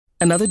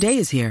Another day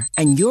is here,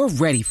 and you're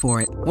ready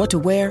for it. What to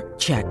wear?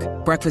 Check.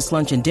 Breakfast,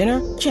 lunch, and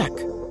dinner? Check.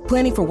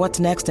 Planning for what's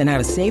next and how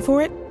to save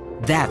for it?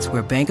 That's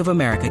where Bank of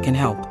America can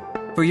help.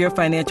 For your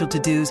financial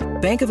to-dos,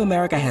 Bank of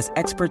America has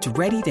experts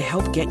ready to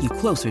help get you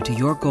closer to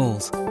your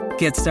goals.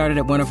 Get started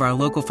at one of our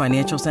local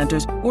financial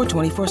centers or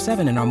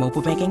 24/7 in our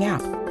mobile banking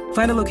app.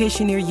 Find a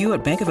location near you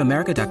at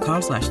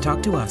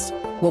bankofamerica.com/talktous.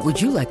 What would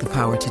you like the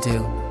power to do?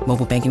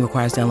 Mobile banking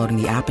requires downloading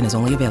the app and is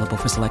only available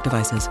for select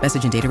devices.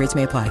 Message and data rates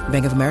may apply.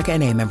 Bank of America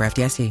N.A., member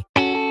FDIC.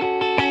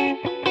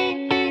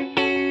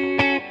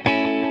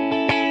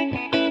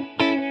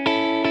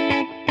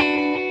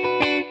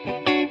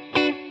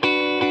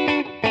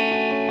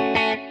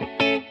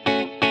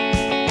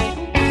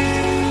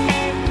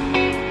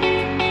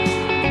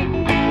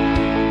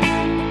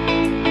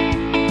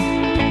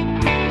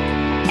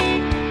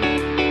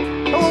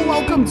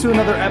 To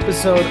another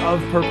episode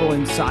of Purple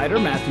Insider.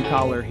 Matthew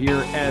Collar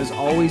here, as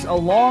always,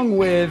 along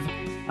with,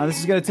 this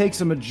is going to take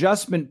some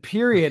adjustment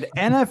period,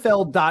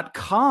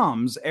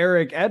 NFL.com's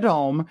Eric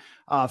Edholm,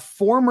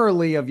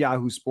 formerly of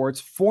Yahoo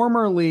Sports,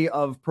 formerly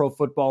of Pro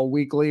Football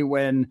Weekly,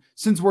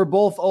 since we're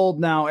both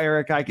old now,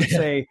 Eric, I can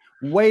say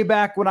way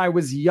back when I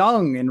was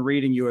young and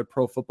reading you at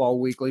Pro Football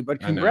Weekly. But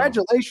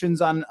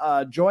congratulations on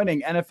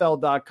joining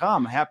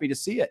NFL.com. Happy to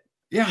see it.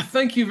 Yeah,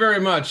 thank you very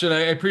much. And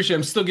I appreciate it.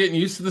 I'm still getting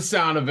used to the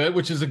sound of it,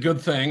 which is a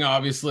good thing,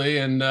 obviously.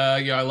 And,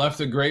 I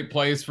left a great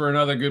place for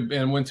another good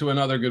and went to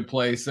another good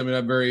place. I mean,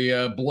 I'm very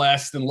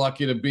blessed and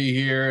lucky to be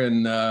here.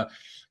 And,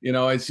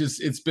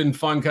 it's been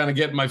fun kind of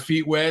getting my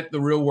feet wet. The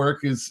real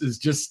work is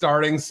just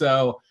starting.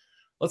 So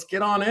let's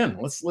get on in.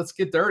 Let's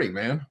get dirty,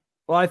 man.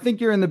 Well, I think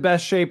you're in the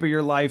best shape of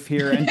your life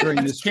here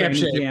entering this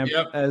training camp.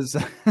 Yep. As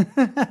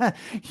I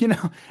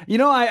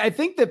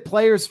think that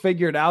players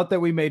figured out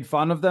that we made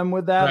fun of them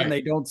with that, right. And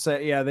they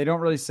don't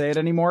really say it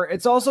anymore.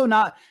 It's also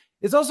not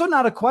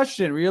a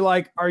question where you're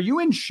like, are you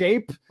in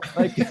shape?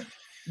 Like,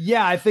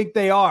 yeah, I think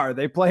they are.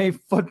 They play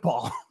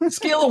football.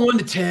 Scale of 1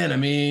 to 10. I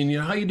mean,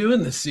 how you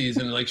doing this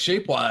season? Like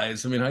shape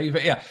wise. I mean,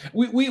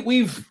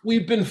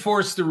 we've been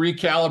forced to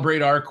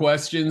recalibrate our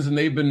questions, and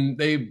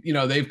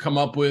they've come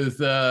up with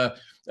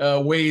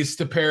ways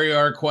to parry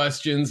our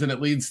questions, and it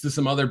leads to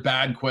some other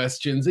bad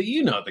questions.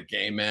 You know the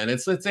game, man.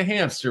 It's a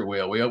hamster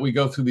wheel. We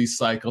go through these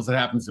cycles. It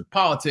happens in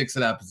politics.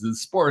 It happens in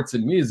sports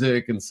and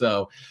music, and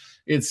so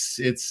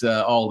it's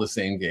all the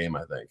same game,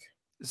 I think.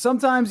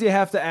 Sometimes you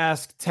have to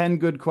ask 10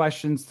 good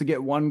questions to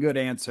get one good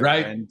answer,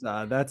 right? And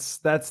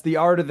that's the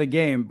art of the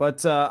game.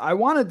 But I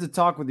wanted to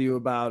talk with you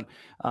about,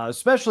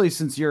 especially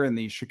since you're in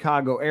the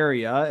Chicago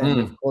area and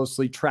have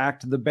closely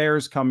tracked the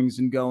Bears' comings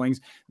and goings.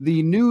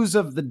 The news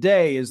of the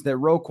day is that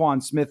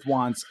Roquan Smith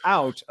wants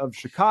out of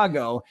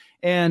Chicago,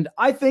 and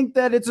I think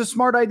that it's a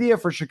smart idea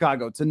for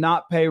Chicago to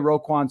not pay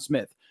Roquan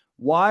Smith.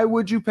 Why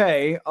would you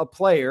pay a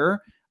player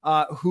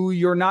who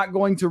you're not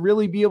going to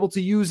really be able to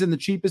use in the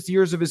cheapest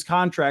years of his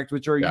contract,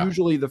 which are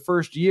usually the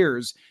first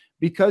years,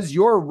 because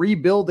you're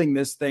rebuilding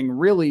this thing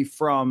really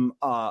from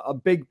a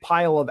big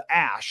pile of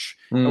ash.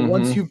 And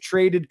once you've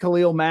traded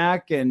Khalil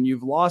Mack and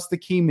you've lost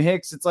Akeem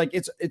Hicks, it's like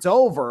it's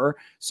over.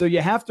 So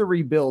you have to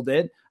rebuild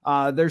it.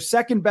 Their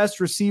second best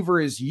receiver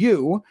is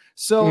you.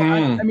 So,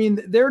 I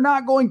mean, they're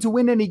not going to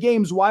win any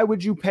games. Why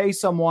would you pay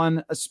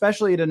someone,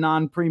 especially at a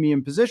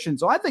non-premium position?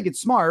 So I think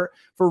it's smart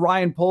for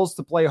Ryan Poles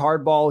to play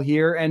hardball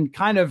here and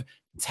kind of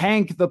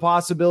tank the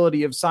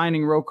possibility of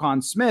signing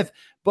Roquan Smith.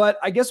 But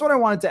I guess what I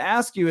wanted to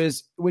ask you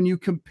is, when you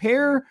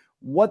compare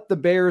what the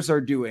Bears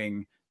are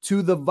doing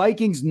to the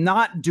Vikings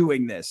not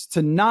doing this,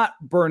 to not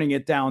burning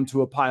it down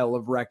to a pile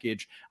of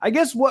wreckage, I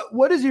guess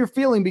what is your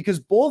feeling? Because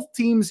both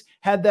teams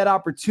had that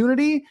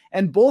opportunity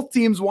and both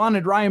teams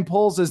wanted Ryan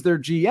Poles as their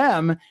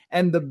GM,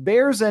 and the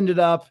Bears ended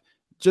up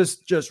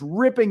just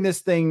ripping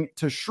this thing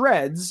to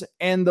shreds,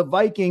 and the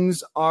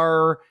Vikings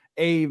are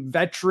a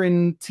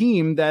veteran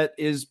team that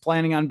is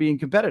planning on being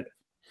competitive.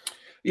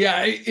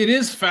 Yeah, it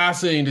is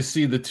fascinating to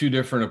see the two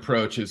different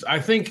approaches. I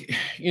think,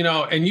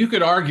 and you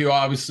could argue,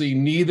 obviously,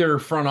 neither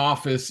front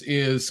office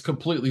is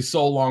completely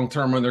sold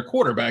long-term on their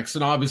quarterbacks.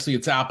 And obviously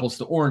it's apples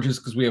to oranges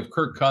because we have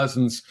Kirk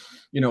Cousins,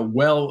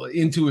 well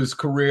into his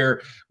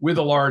career with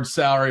a large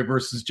salary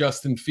versus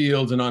Justin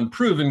Fields, an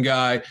unproven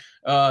guy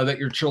that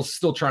you're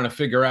still trying to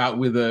figure out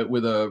with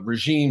a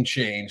regime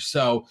change.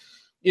 So,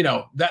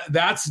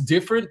 that's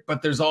different,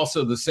 but there's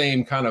also the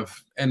same kind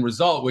of end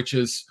result, which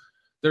is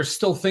they're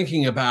still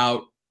thinking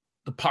about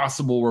the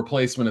possible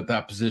replacement at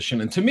that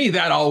position. And to me,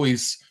 that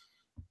always,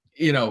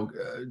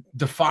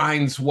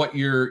 defines what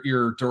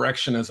your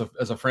direction as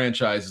a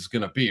franchise is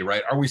going to be,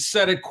 right? Are we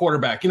set at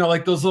quarterback?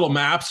 Like those little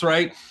maps,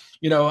 right?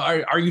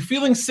 Are you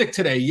feeling sick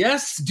today?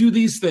 Yes, do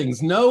these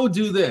things. No,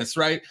 do this,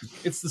 right?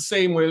 It's the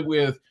same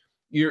with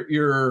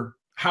your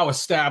how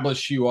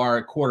established you are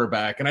at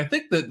quarterback. And I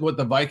think that what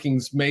the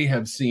Vikings may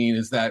have seen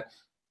is that,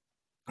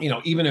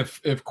 even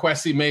if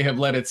Kwesi may have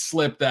let it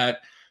slip that,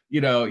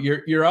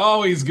 you're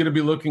always going to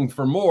be looking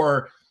for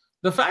more.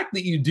 The fact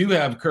that you do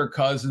have Kirk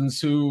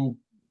Cousins, who,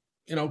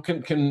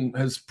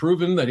 has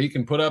proven that he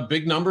can put up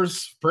big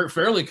numbers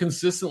fairly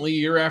consistently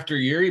year after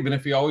year, even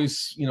if he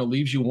always,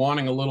 leaves you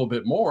wanting a little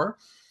bit more.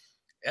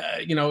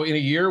 in a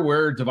year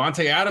where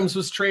Devontae Adams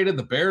was traded,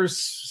 the Bears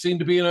seem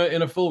to be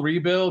in a full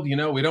rebuild.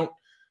 We don't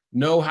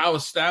know how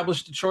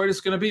established Detroit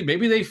is going to be.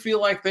 Maybe they feel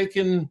like they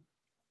can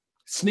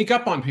sneak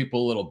up on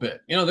people a little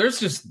bit. There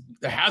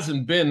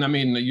hasn't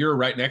been, you're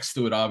right next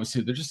to it,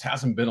 obviously. There just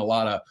hasn't been a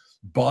lot of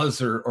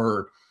buzz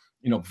or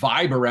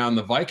vibe around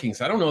the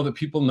Vikings. I don't know that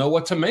people know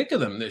what to make of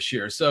them this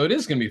year. So it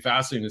is going to be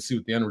fascinating to see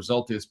what the end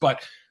result is.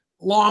 But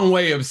long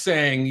way of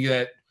saying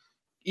that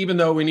even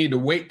though we need to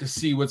wait to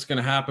see what's going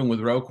to happen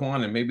with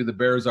Roquan and maybe the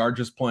Bears are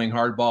just playing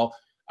hardball,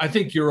 I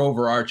think your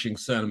overarching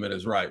sentiment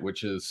is right,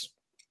 which is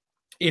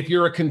if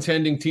you're a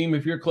contending team,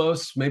 if you're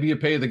close, maybe you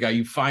pay the guy,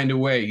 you find a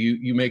way,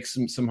 you make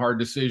some hard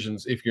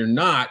decisions. If you're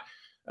not,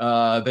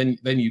 then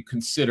you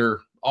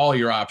consider all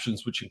your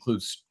options, which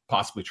includes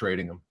possibly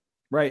trading them.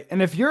 Right.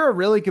 And if you're a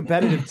really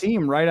competitive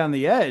team right on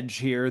the edge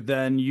here,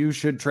 then you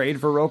should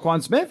trade for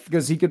Roquan Smith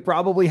because he could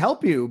probably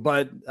help you.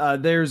 But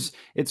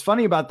it's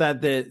funny about that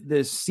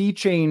this sea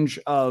change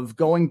of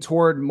going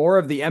toward more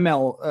of the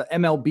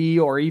MLB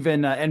or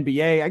even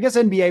NBA. I guess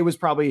NBA was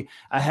probably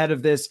ahead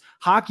of this.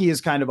 Hockey has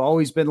kind of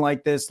always been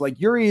like this. Like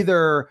you're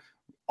either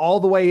all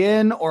the way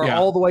in or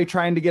all the way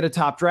trying to get a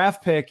top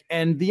draft pick.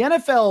 And the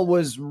NFL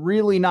was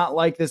really not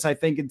like this, I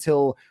think,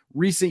 until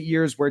recent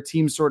years where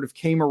teams sort of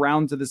came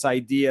around to this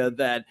idea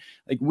that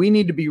like we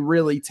need to be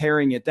really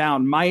tearing it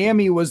down.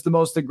 Miami was the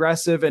most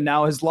aggressive and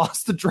now has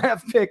lost the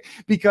draft pick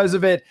because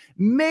of it.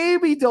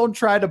 Maybe don't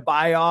try to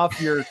buy off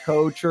your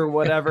coach or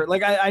whatever.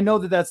 Like I know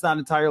that that's not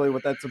entirely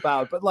what that's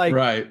about, but like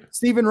right.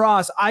 Stephen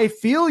Ross, I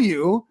feel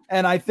you.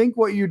 And I think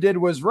what you did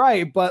was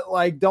right, but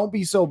like, don't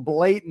be so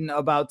blatant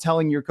about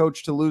telling your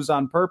coach to lose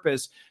on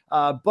purpose.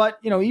 But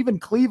even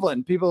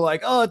Cleveland, people are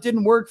like, oh, it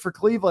didn't work for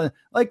Cleveland.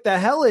 Like the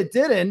hell it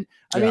didn't.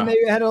 I mean, they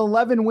had an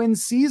 11-win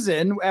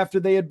season after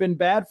they had been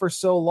bad for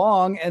so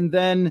long. And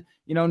then,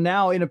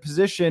 now in a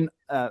position,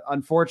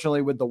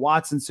 unfortunately with the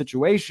Watson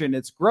situation,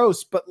 it's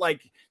gross, but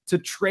like to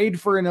trade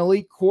for an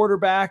elite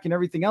quarterback and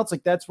everything else,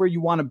 like that's where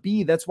you want to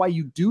be. That's why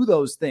you do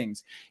those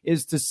things,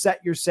 is to set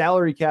your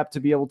salary cap to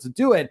be able to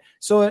do it.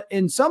 So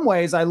in some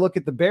ways I look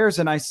at the Bears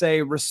and I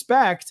say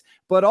respect,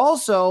 but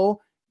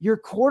also your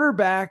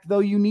quarterback, though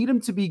you need him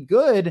to be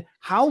good,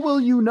 how will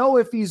you know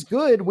if he's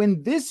good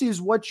when this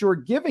is what you're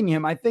giving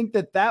him? I think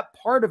that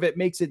part of it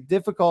makes it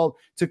difficult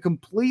to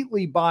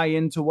completely buy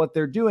into what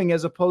they're doing,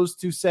 as opposed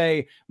to,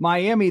 say,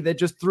 Miami that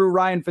just threw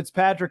Ryan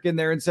Fitzpatrick in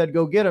there and said,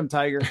 go get him,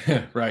 Tiger.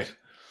 Right.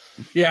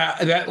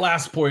 Yeah, that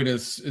last point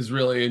is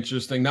really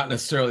interesting. Not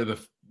necessarily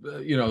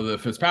the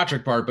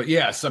Fitzpatrick part, but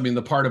yes,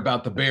 the part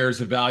about the Bears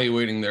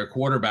evaluating their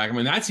quarterback.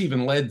 That's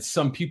even led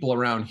some people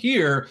around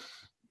here,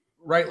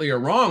 rightly or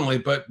wrongly,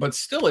 but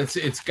still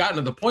it's gotten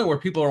to the point where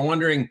people are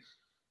wondering,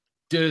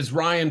 does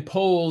Ryan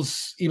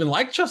Poles even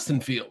like Justin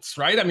Fields,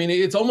 right?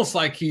 It's almost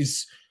like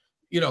he's,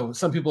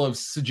 some people have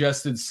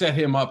suggested set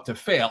him up to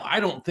fail. I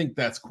don't think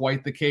that's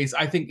quite the case.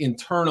 I think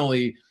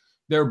internally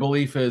their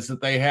belief is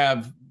that they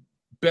have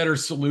better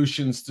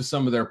solutions to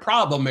some of their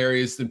problem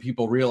areas than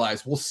people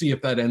realize. We'll see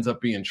if that ends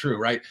up being true,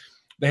 right?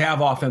 They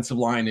have offensive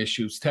line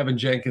issues. Tevin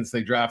Jenkins,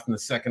 they draft in the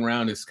second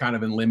round, is kind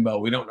of in limbo.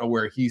 We don't know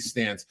where he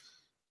stands.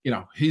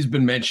 He's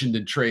been mentioned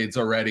in trades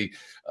already.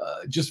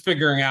 Just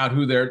figuring out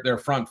who their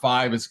front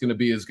five is going to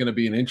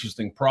be an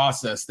interesting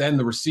process. Then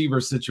the receiver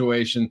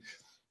situation,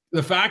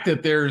 the fact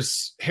that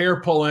there's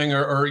hair pulling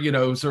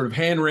or sort of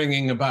hand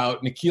wringing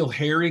about N'Keal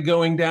Harry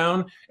going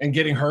down and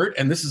getting hurt.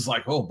 And this is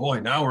like, oh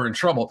boy, now we're in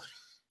trouble.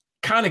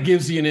 Kind of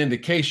gives you an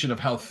indication of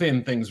how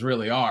thin things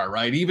really are,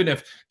 right? Even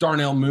if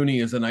Darnell Mooney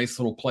is a nice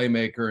little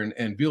playmaker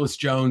and Velus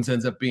Jones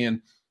ends up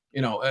being,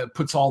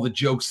 puts all the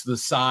jokes to the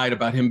side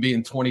about him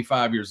being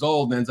 25 years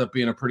old and ends up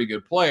being a pretty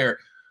good player.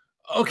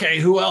 Okay,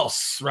 who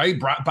else, right?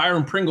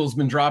 Byron Pringle's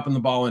been dropping the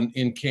ball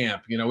in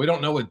camp. We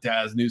don't know what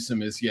Daz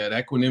Newsome is yet.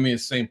 Equinemius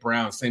St.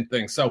 Brown, same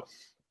thing. So,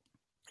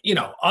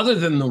 other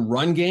than the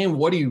run game,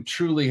 what do you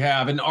truly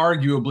have? And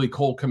arguably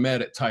Cole Kmet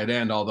at tight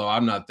end, although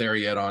I'm not there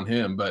yet on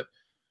him. But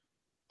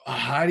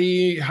how do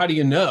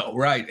you know,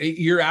 right?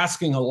 You're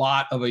asking a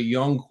lot of a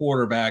young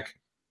quarterback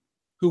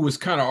who was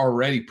kind of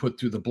already put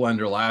through the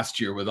blender last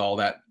year with all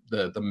that,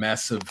 the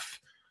mess of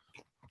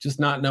just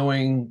not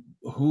knowing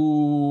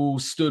who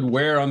stood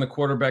where on the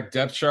quarterback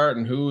depth chart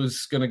and who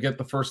was going to get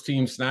the first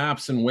team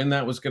snaps and when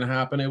that was going to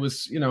happen. It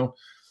was,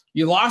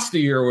 you lost a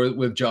year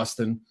with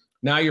Justin.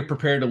 Now you're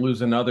prepared to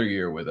lose another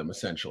year with him,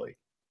 essentially.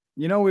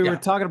 We were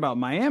talking about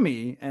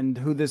Miami, and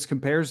who this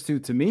compares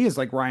to me is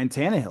like Ryan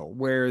Tannehill,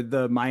 where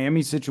the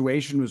Miami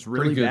situation was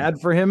really bad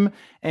for him.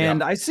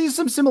 And I see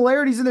some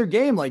similarities in their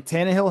game. Like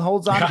Tannehill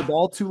holds on to the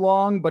ball too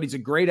long, but he's a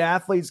great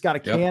athlete. He's got a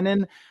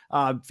cannon.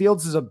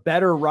 Fields is a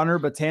better runner,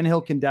 but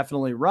Tannehill can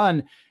definitely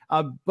run.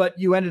 But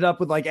you ended up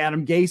with like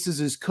Adam Gase as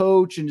his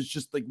coach, and it's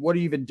just like, what are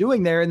you even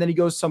doing there? And then he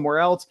goes somewhere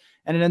else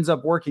and it ends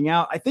up working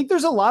out. I think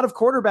there's a lot of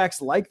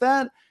quarterbacks like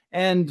that.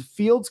 And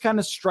Fields kind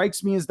of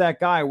strikes me as that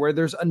guy where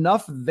there's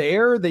enough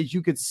there that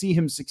you could see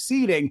him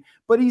succeeding,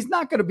 but he's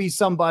not going to be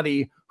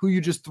somebody who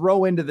you just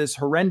throw into this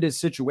horrendous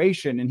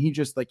situation and he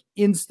just like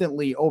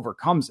instantly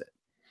overcomes it.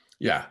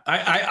 Yeah,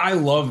 I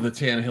love the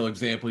Tannehill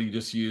example you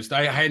just used.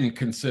 I hadn't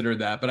considered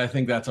that, but I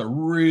think that's a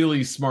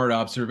really smart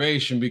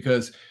observation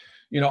because,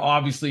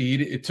 obviously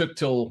it took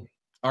till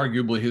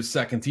arguably his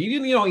second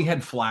team. He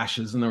had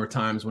flashes and there were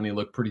times when he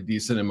looked pretty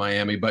decent in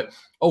Miami, but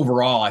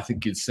overall, I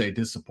think you'd say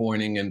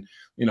disappointing. And,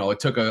 it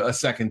took a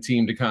second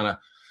team to kind of,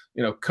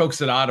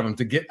 coax it out of him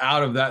to get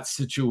out of that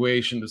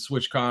situation, to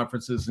switch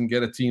conferences and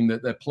get a team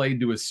that played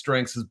to his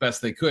strengths as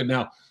best they could.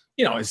 Now,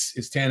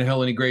 is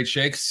Tannehill any great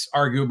shakes?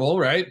 Arguable,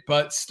 right?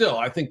 But still,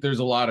 I think there's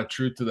a lot of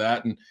truth to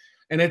that.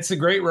 And it's a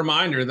great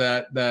reminder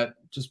that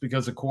just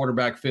because a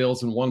quarterback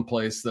fails in one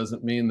place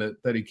doesn't mean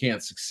that he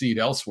can't succeed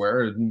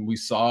elsewhere. And we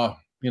saw,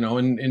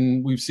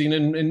 and we've seen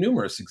in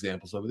numerous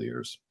examples over the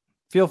years.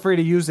 Feel free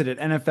to use it at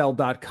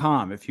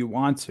NFL.com if you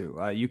want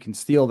to. You can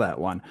steal that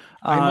one.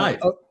 I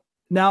might.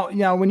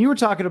 Now, when you were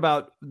talking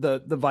about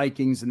the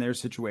Vikings and their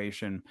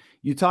situation,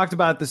 you talked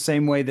about it the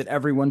same way that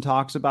everyone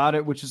talks about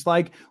it, which is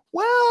like,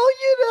 well,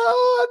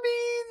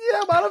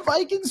 I'm on a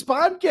Vikings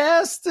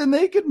podcast and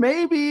they could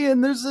maybe,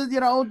 and there's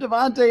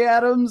Devontae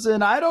Adams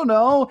and I don't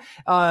know.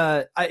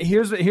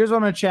 Here's what I'm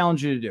going to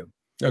challenge you to do.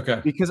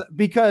 Okay.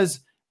 Because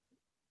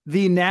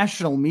the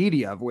national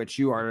media of which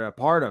you are a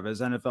part of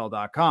is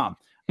NFL.com.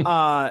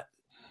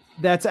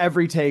 That's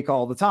every take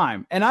all the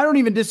time. And I don't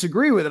even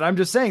disagree with it. I'm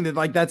just saying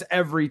that that's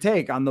every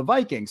take on the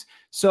Vikings.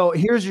 So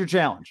here's your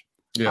challenge.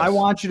 Yes. I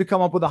want you to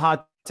come up with a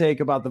hot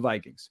take about the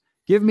Vikings.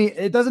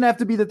 It doesn't have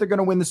to be that they're going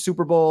to win the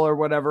Super Bowl or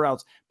whatever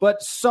else,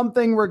 but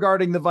something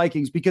regarding the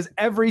Vikings, because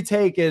every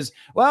take is,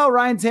 well,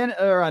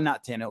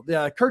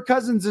 Kirk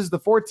Cousins is the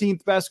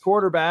 14th best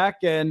quarterback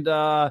and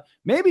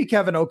maybe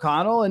Kevin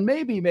O'Connell and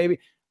maybe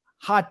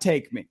hot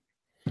take me.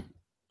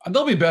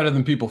 They'll be better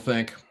than people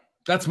think.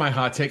 That's my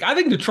hot take. I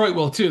think Detroit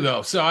will too,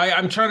 though. So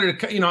I'm trying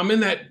to, I'm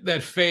in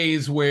that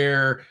phase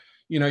where,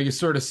 you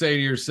sort of say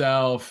to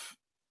yourself,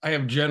 I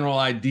have general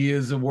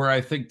ideas of where I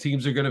think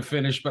teams are going to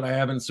finish, but I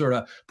haven't sort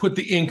of put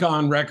the ink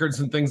on records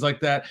and things like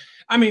that.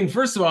 I mean,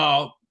 first of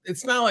all,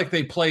 it's not like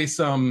they play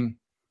some,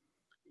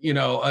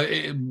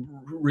 a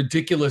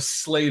ridiculous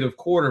slate of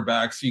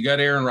quarterbacks. You got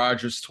Aaron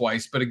Rodgers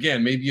twice, but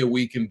again, maybe a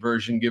weakened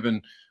version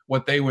given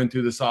what they went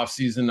through this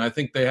offseason. I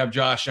think they have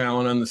Josh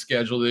Allen on the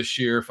schedule this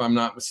year, if I'm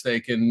not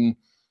mistaken,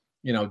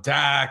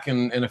 Dak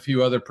and a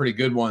few other pretty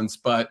good ones.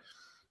 But,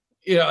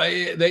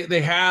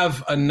 they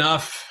have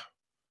enough,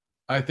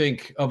 I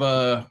think, of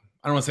I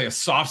don't want to say a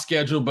soft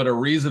schedule, but a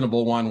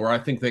reasonable one where I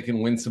think they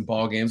can win some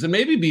ball games and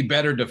maybe be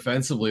better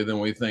defensively than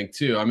we think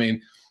too. I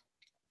mean,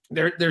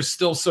 there's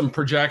still some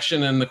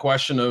projection and the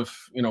question of,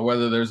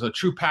 whether there's a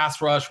true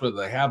pass rush, whether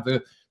they have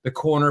the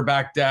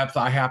cornerback depth.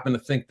 I happen to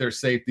think their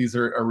safeties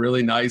are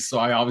really nice. So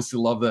I obviously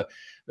love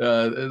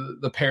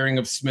the pairing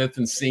of Smith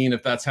and Cine,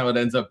 if that's how it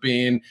ends up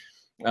being.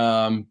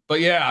 But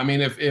yeah, I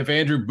mean, if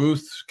Andrew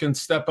Booth can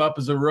step up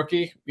as a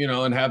rookie,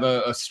 and have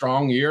a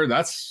strong year,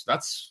 that's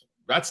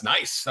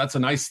nice. That's a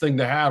nice thing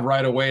to have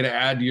right away to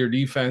add to your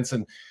defense.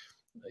 And,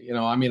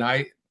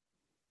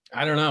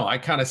 I don't know. I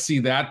kind of see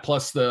that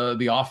plus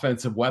the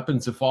offensive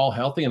weapons if all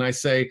healthy. And I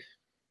say,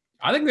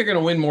 I think they're going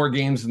to win more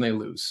games than they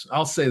lose.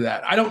 I'll say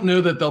that. I don't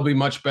know that they'll be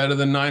much better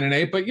than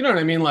 9-8, but you know what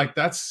I mean? Like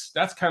that's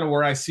kind of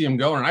where I see them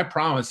going. And I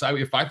promise,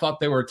 if I thought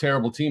they were a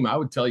terrible team, I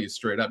would tell you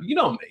straight up. You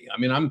know me. I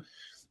mean,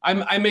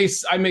 I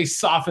may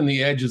soften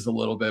the edges a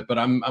little bit, but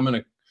I'm going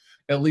to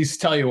at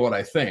least tell you what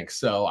I think.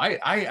 So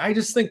I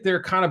just think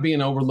they're kind of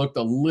being overlooked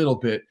a little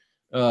bit.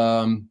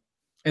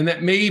 And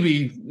that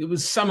maybe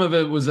some of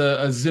it was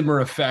a Zimmer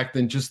effect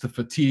and just the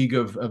fatigue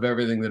of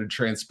everything that had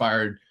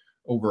transpired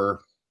over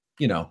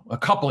a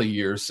couple of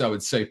years, I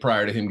would say,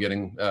 prior to him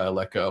getting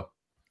let go.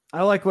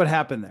 I like what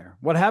happened there.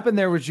 What happened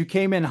there was you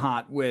came in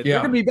hot with, they're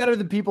going to be better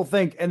than people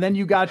think. And then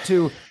you got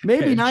to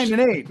maybe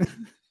 9-8.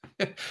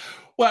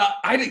 Well,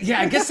 I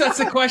guess that's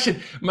the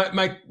question.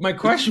 My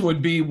question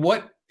would be,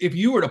 what if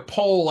you were to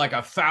poll like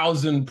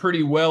 1,000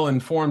 pretty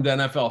well-informed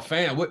NFL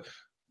fan,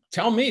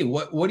 tell me,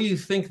 what do you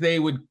think they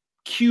would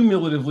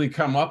cumulatively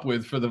come up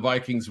with for the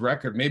Vikings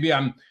record? Maybe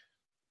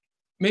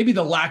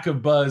the lack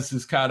of buzz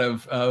is kind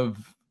of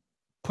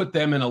put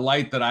them in a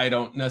light that I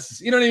don't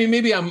necessarily, you know what I mean?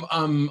 Maybe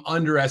I'm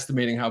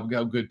underestimating how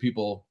good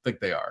people think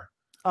they are.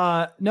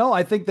 No,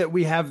 I think that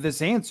we have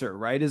this answer,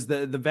 right? Is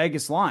the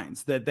Vegas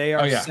lines that they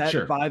are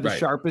set by the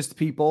sharpest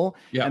people,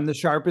 and the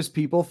sharpest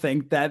people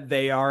think that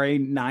they are a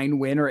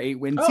 9-win or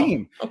 8-win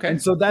team. Okay.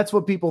 And so that's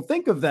what people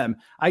think of them.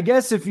 I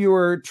guess if you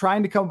were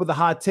trying to come up with a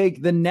hot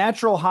take, the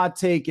natural hot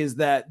take is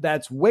that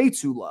that's way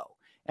too low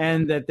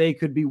and that they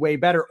could be way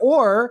better,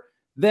 or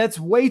that's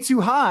way too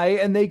high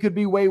and they could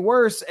be way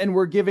worse. And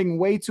we're giving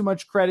way too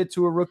much credit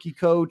to a rookie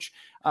coach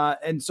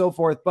and so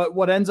forth. But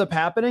what ends up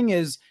happening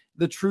is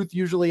the truth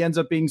usually ends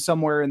up being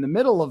somewhere in the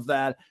middle of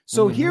that.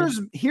 So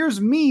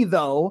here's me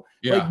though,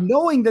 like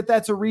knowing that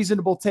that's a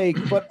reasonable take,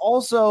 but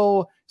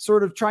also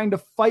sort of trying to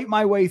fight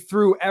my way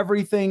through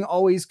everything,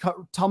 always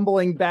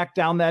tumbling back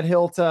down that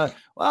hill to,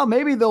 well,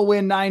 maybe they'll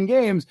win 9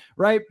 games,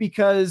 right?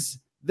 Because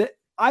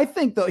I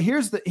think though,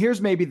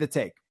 here's maybe the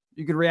take.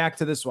 You could react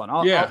to this one.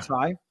 I'll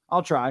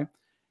try.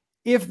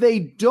 If they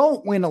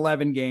don't win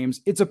 11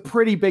 games, it's a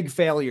pretty big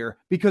failure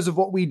because of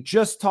what we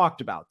just talked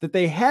about, that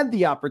they had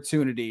the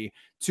opportunity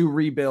to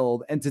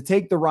rebuild and to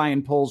take the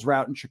Ryan Poles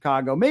route in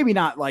Chicago. Maybe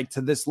not like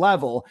to this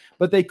level,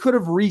 but they could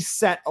have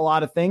reset a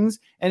lot of things.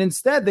 And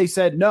instead they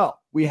said, no,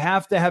 we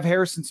have to have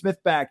Harrison Smith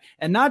back,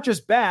 and not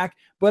just back,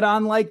 but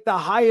on like the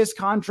highest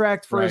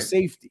contract for a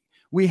safety.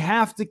 We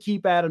have to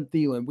keep Adam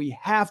Thielen. We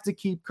have to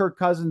keep Kirk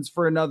Cousins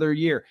for another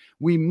year.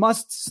 We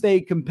must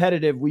stay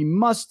competitive. We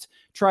must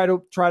try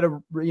to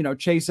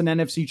chase an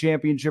NFC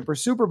championship or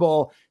Super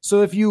Bowl.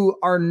 So if you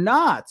are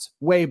not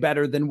way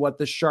better than what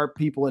the sharp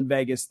people in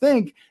Vegas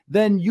think,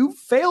 then you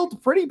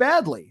failed pretty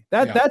badly.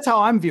 That's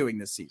how I'm viewing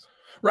this season.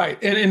 Right.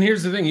 And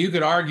here's the thing. You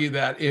could argue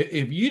that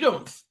if you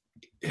don't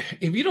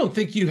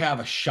think you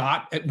have a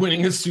shot at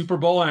winning a Super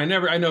Bowl, and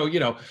I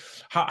know,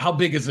 how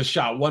big is a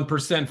shot? 1%,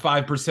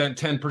 5%,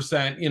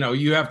 10%,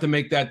 you have to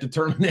make that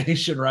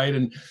determination, right?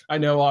 And I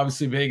know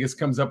obviously Vegas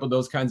comes up with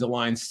those kinds of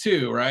lines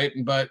too, right?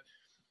 But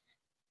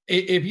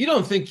if you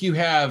don't think you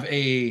have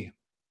a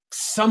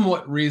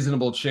somewhat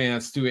reasonable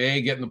chance to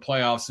A, get in the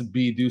playoffs, and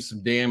B, do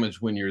some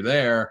damage when you're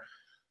there,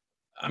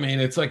 I mean,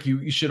 it's like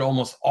you should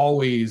almost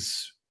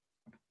always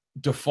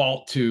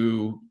default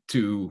to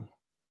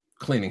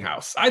cleaning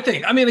house.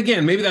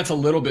 Again, maybe that's a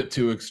little bit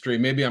too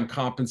extreme. Maybe I'm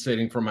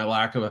compensating for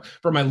my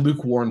for my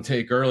lukewarm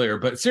take earlier,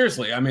 but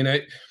seriously,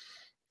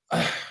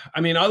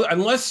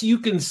 unless you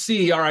can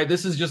see, all right,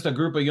 this is just a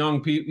group of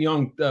young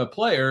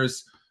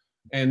players,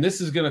 and this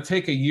is going to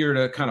take a year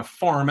to kind of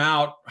farm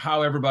out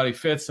how everybody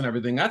fits and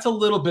everything. That's a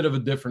little bit of a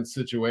different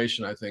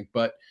situation, I think.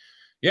 But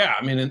yeah,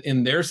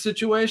 in their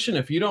situation,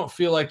 if you don't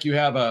feel like you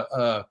have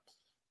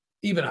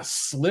even a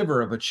sliver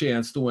of a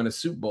chance to win a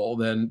Super Bowl,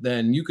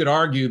 then you could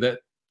argue that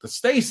the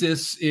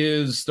stasis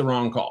is the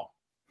wrong call.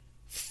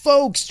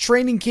 Folks,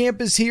 training camp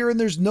is here, and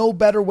there's no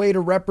better way to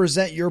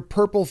represent your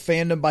Purple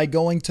fandom by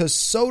going to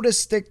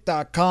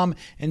sodastick.com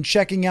and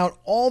checking out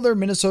all their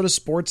Minnesota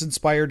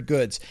sports-inspired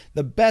goods.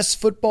 The best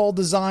football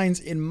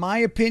designs, in my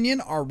opinion,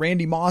 are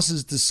Randy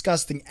Moss's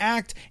Disgusting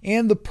Act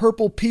and the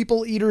Purple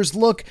People Eaters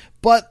look.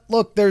 But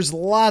look, there's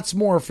lots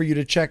more for you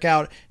to check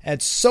out at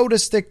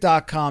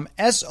sodastick.com,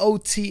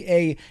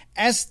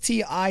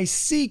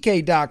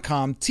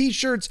 SOTASTICK.com.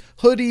 T-shirts,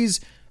 hoodies,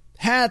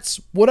 hats,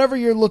 whatever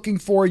you're looking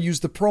for, use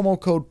the promo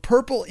code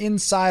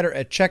PURPLEINSIDER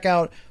at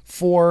checkout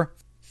for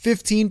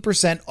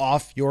 15%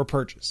 off your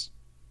purchase.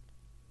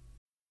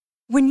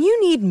 When you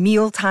need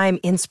mealtime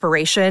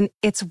inspiration,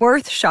 it's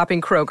worth shopping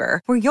Kroger,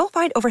 where you'll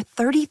find over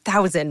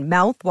 30,000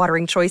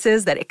 mouth-watering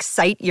choices that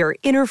excite your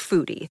inner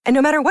foodie. And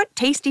no matter what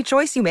tasty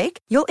choice you make,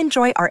 you'll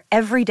enjoy our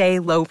everyday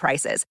low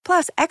prices,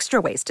 plus extra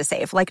ways to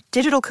save, like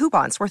digital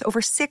coupons worth over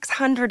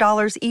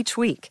 $600 each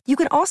week. You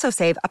can also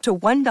save up to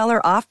 $1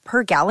 off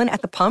per gallon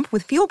at the pump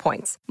with fuel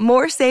points.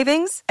 More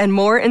savings and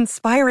more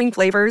inspiring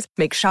flavors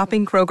make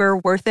shopping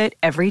Kroger worth it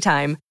every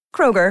time.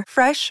 Kroger,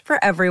 fresh for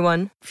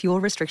everyone.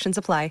 Fuel restrictions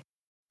apply.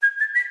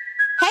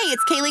 Hey,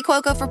 it's Kaylee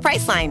Cuoco for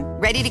Priceline.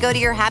 Ready to go to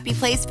your happy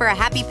place for a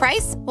happy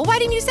price? Well, why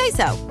didn't you say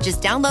so?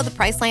 Just download the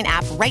Priceline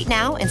app right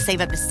now and save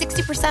up to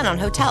 60% on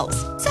hotels.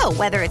 So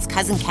whether it's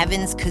Cousin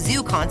Kevin's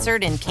Kazoo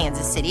Concert in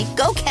Kansas City,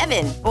 go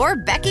Kevin, or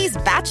Becky's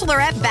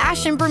Bachelorette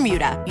Bash in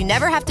Bermuda, you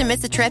never have to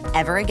miss a trip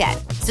ever again.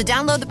 So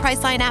download the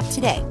Priceline app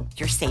today.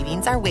 Your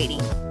savings are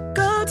waiting.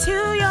 Go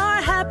to your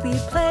happy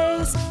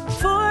place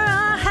for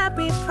a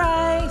happy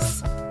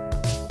price.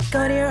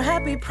 Go to your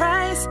happy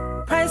price,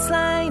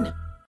 Priceline.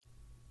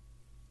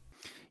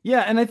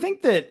 Yeah, and I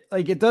think that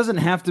it doesn't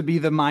have to be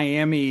the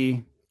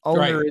Miami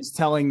owner is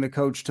telling the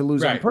coach to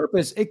lose on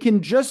purpose. It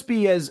can just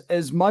be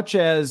as much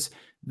as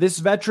this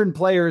veteran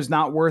player is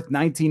not worth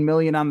 $19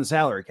 million on the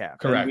salary cap.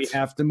 Correct. And we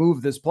have to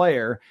move this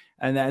player,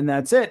 and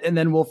that's it. And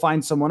then we'll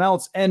find someone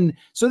else. And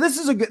so this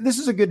is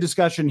a good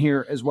discussion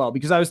here as well,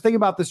 because I was thinking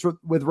about this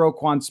with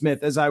Roquan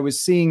Smith as I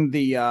was seeing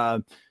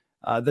the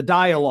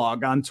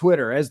dialogue on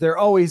Twitter, as there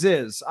always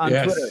is on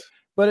Twitter.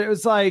 But it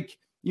was like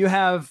you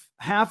have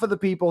half of the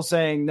people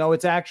saying, no,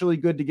 it's actually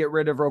good to get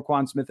rid of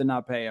Roquan Smith and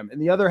not pay him.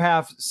 And the other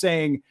half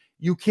saying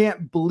you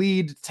can't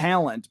bleed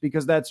talent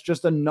because that's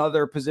just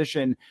another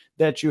position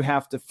that you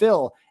have to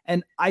fill.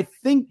 And I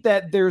think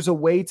that there's a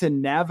way to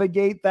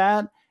navigate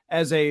that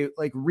as a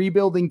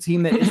rebuilding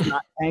team that is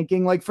not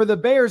tanking. Like for the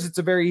Bears, it's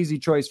a very easy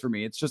choice for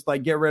me. It's just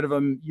like, get rid of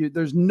him.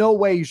 There's no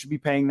way you should be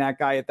paying that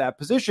guy at that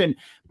position.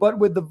 But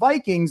with the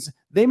Vikings,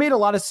 they made a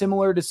lot of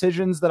similar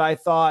decisions that I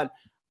thought,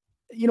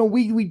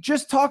 we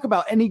just talk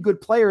about any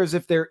good players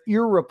if they're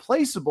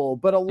irreplaceable,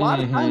 but a lot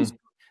of times,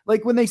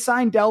 like when they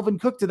signed Dalvin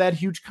Cook to that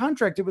huge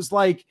contract, it was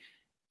like,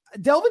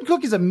 Dalvin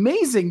Cook is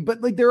amazing,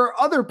 but there are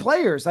other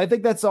players. I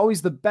think that's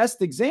always the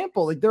best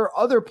example. There are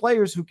other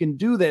players who can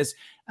do this.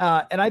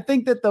 And I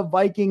think that the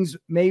Vikings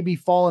maybe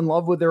fall in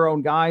love with their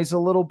own guys a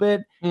little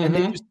bit. And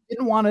they just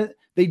didn't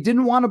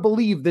want to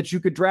believe that you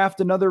could draft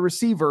another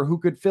receiver who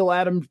could fill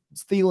Adam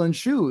Thielen's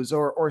shoes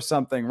or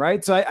something.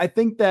 Right. So I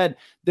think that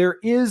there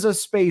is a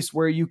space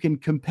where you can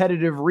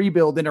competitive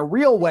rebuild in a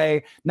real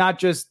way, not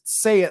just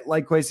say it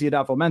like Kwesi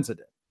Adolfo-Mensah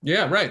did.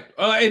 Yeah, right.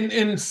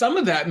 And some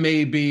of that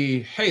may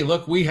be, hey,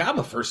 look, we have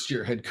a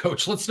first-year head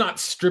coach. Let's not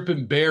strip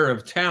him bare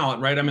of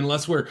talent, right? I mean,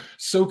 unless we're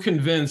so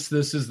convinced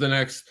this is the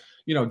next,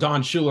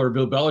 Don Shula or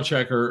Bill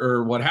Belichick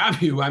or what have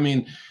you. I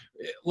mean,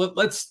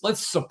 let's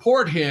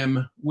support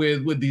him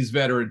with these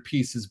veteran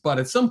pieces. But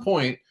at some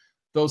point,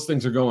 those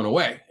things are going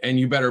away, and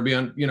you better be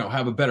on,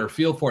 have a better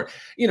feel for it.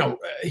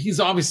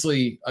 He's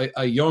obviously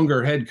a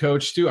younger head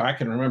coach too. I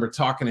can remember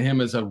talking to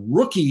him as a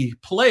rookie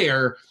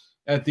player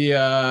at the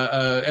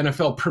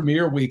NFL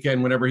Premier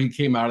Weekend whenever he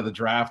came out of the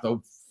draft,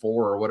 04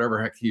 or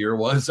whatever heck year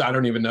was. I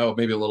don't even know,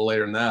 maybe a little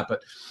later than that.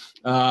 But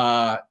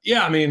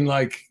I mean,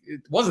 like,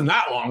 it wasn't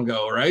that long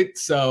ago, right?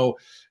 So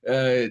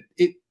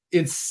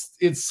it's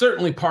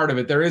certainly part of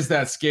it. There is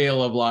that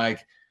scale of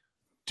like,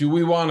 do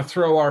we want to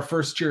throw our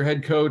first-year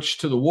head coach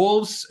to the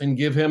wolves and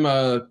give him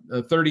a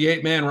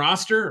 38-man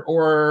roster,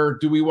 or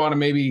do we want to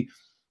maybe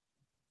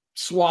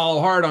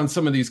swallow hard on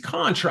some of these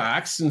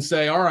contracts and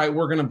say, all right,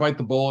 we're going to bite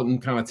the bullet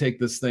and kind of take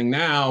this thing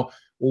now.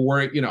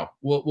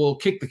 We'll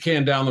kick the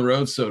can down the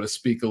road, so to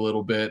speak, a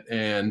little bit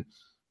and,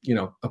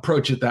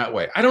 approach it that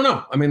way. I don't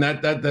know. I mean,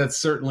 that's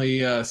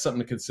certainly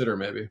something to consider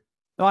maybe.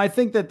 No, I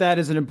think that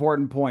is an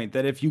important point,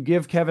 that if you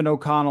give Kevin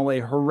O'Connell a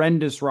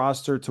horrendous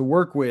roster to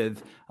work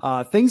with,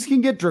 things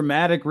can get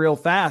dramatic real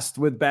fast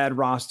with bad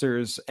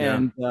rosters.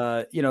 Yeah.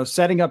 And,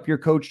 setting up your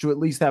coach to at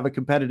least have a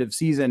competitive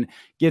season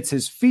gets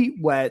his feet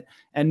wet,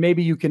 and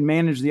maybe you can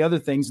manage the other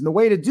things. And the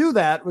way to do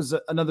that was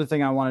another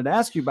thing I wanted to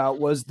ask you about,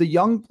 was the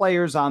young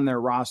players on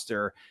their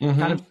roster,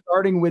 kind of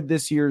starting with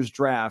this year's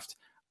draft.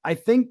 I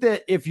think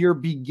that if you're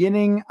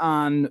beginning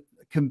on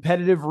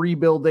competitive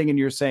rebuilding and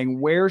you're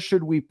saying, where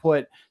should we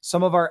put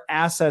some of our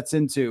assets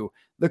into,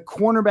 the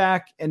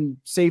cornerback and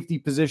safety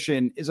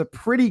position is a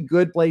pretty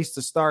good place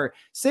to start.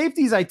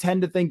 Safeties, I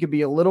tend to think, could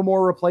be a little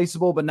more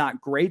replaceable, but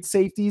not great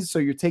safeties. So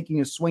you're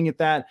taking a swing at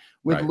that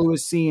with right.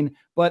 Lewis Cine.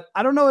 But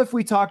I don't know if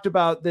we talked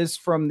about this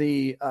from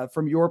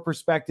from your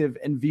perspective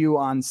and view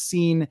on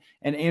Cine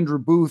and Andrew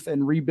Booth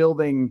and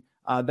rebuilding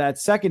that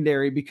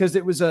secondary, because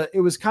it was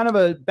kind of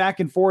a back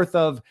and forth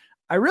of,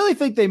 I really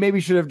think they maybe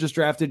should have just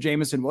drafted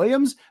Jameson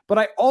Williams, but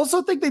I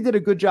also think they did a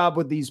good job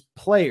with these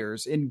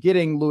players in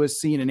getting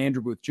Lewis Cine and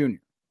Andrew Booth Jr.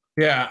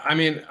 Yeah. I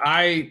mean,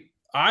 I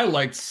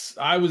don't sit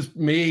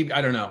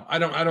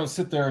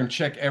there and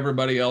check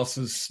everybody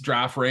else's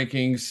draft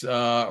rankings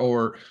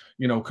or,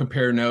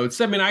 compare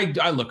notes. I mean,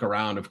 I look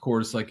around, of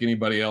course, like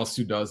anybody else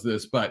who does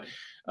this, but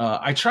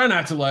I try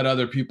not to let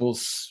other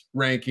people's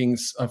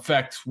rankings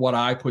affect what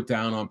I put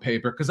down on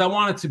paper, because I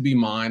want it to be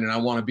mine, and I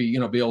want to be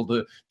able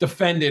to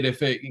defend it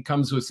if it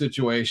comes to a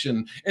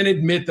situation and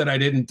admit that I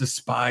didn't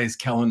despise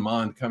Kellen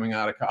Mond coming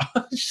out of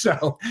college.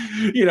 So,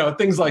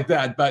 things like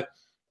that. But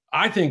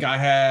I think I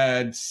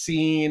had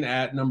Cine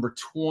at number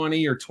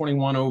 20 or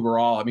 21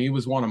 overall. I mean, he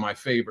was one of my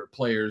favorite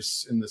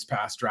players in this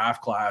past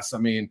draft class. I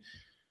mean,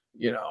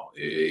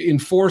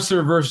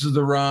 enforcer versus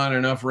the run,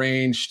 enough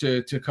range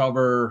to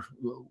cover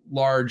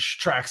large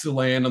tracts of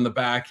land on the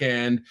back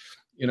end.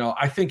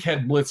 I think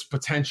had blitz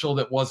potential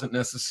that wasn't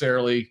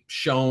necessarily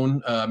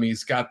shown.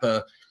 He's got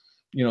the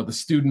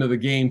student of the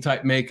game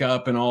type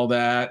makeup and all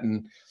that.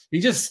 And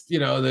he just,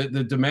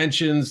 the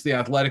dimensions, the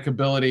athletic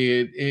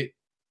ability,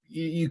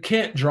 you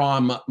can't draw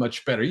him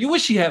much better. You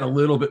wish he had a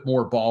little bit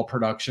more ball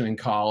production in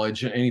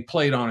college, and he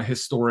played on a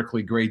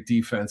historically great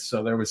defense.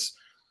 So there was,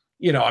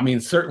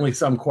 certainly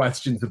some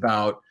questions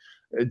about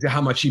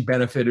how much he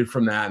benefited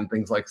from that and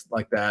things like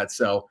that.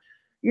 So,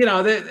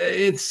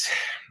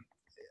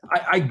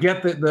 I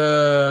get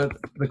the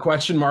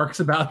question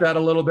marks about that a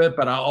little bit,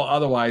 but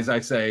otherwise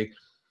I say,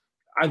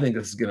 I think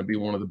this is going to be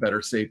one of the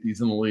better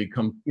safeties in the league.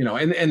 And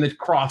the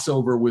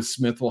crossover with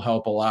Smith will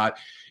help a lot.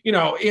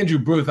 Andrew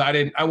Booth,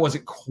 I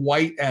wasn't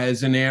quite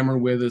as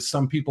enamored with as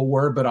some people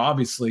were, but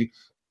obviously,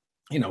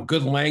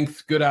 good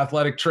length, good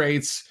athletic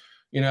traits.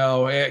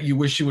 You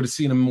wish you would have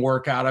seen him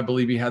work out. I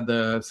believe he had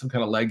some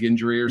kind of leg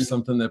injury or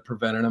something that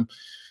prevented him.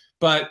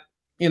 But,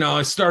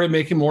 I started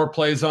making more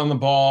plays on the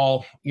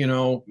ball,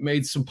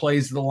 made some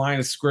plays at the line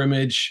of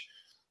scrimmage.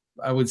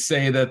 I would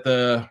say that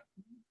the,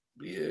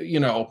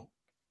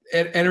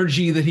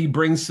 energy that he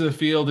brings to the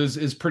field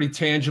is pretty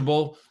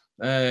tangible.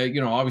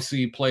 Obviously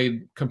he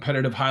played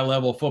competitive high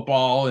level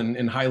football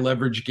and high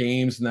leverage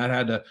games, and that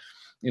had to,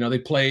 they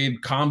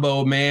played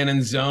combo man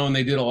and zone.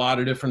 They did a lot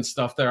of different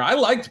stuff there. I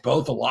liked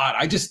both a lot.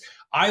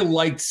 I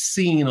liked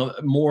Cine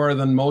more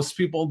than most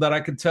people that I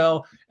could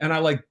tell. And I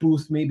liked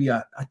Booth maybe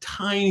a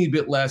tiny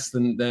bit less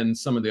than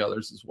some of the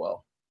others as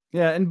well.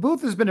 Yeah, and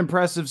Booth has been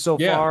impressive so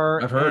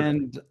far. I've heard.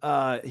 And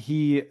I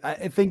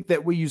think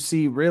that what you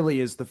see really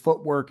is the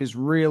footwork is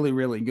really,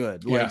 really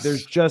good. Like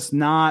there's just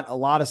not a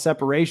lot of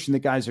separation that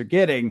guys are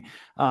getting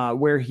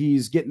where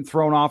he's getting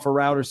thrown off a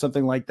route or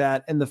something like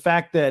that. And the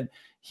fact that,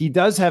 he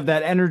does have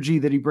that energy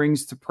that he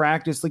brings to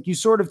practice. Like, you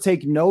sort of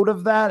take note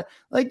of that.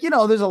 Like,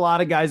 there's a lot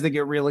of guys that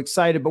get real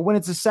excited, but when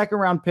it's a second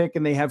round pick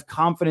and they have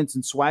confidence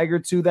and swagger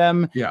to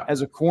them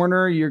as a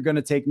corner, you're going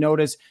to take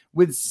notice.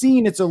 With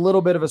Cine, it's a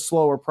little bit of a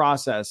slower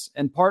process,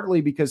 and partly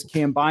because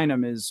Cam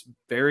Bynum is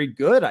very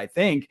good. I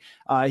think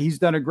he's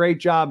done a great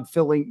job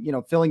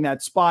filling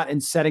that spot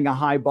and setting a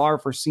high bar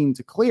for Cine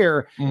to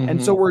clear.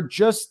 And so we're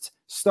just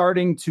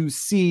starting to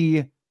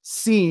see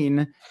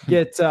Cine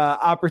get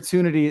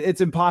opportunity.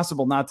 It's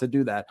impossible not to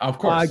do that. Of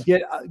course,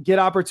 get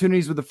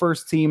opportunities with the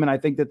first team, and I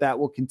think that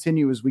will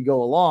continue as we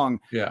go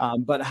along.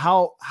 But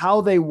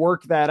how they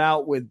work that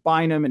out with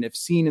Bynum, and if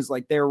Cine is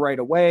like there right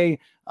away,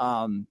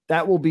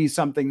 that will be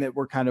something that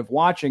we're kind of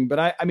watching.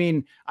 But I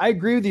mean, I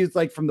agree with you. It's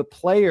like, from the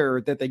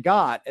player that they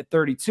got at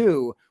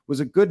 32 was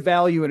a good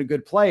value and a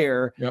good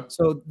player.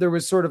 So there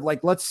was sort of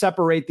like, let's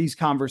separate these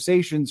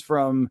conversations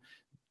from,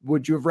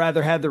 would you have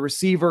rather had the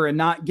receiver and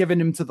not given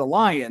him to the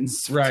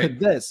Lions to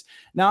this?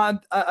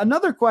 Now,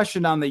 another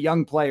question on the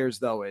young players,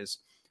 though, is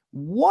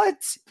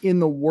what in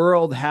the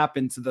world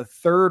happened to the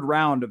third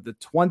round of the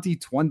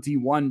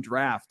 2021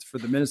 draft for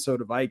the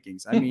Minnesota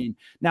Vikings? I mean,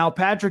 now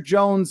Patrick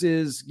Jones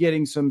is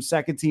getting some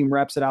second team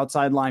reps at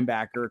outside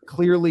linebacker,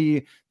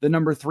 clearly the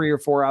number 3 or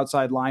 4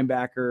 outside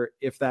linebacker,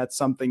 if that's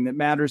something that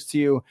matters to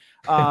you.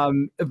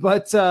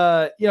 But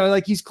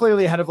like, he's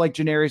clearly ahead of like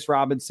Janarius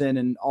Robinson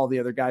and all the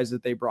other guys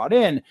that they brought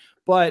in.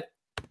 But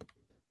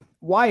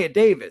Wyatt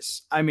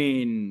Davis, I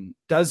mean,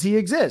 does he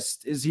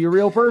exist? Is he a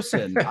real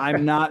person?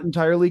 I'm not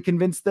entirely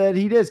convinced that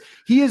he is.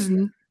 He has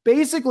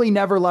basically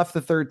never left the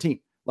third team.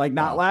 Like,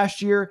 not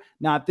last year,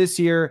 not this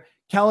year.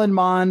 Kellen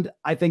Mond,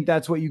 I think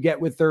that's what you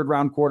get with third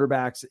round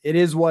quarterbacks. It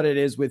is what it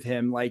is with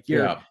him. Like,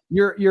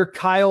 you're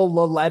Kyle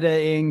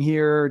Laletta-ing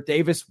here,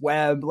 Davis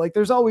Webb. Like,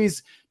 there's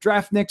always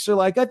draft nicks are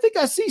like, I think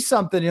I see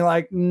something. You're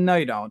like, no,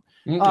 you don't.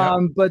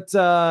 But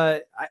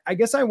I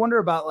guess I wonder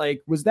about,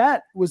 like, was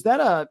that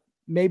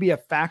maybe a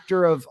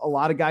factor of a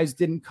lot of guys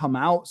didn't come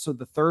out, so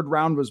the third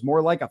round was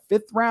more like a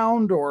fifth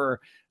round, or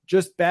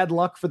just bad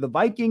luck for the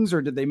Vikings,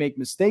 or did they make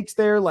mistakes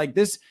there? Like,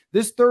 this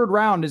third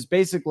round is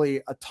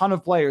basically a ton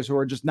of players who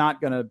are just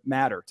not going to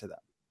matter to them.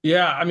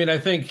 Yeah. I mean, I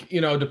think,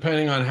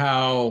 depending on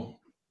how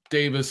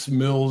Davis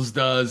Mills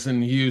does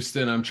in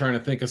Houston, I'm trying to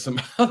think of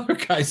some other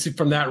guys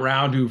from that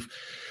round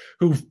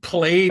who've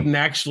played and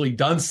actually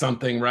done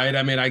something, right?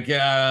 I mean, I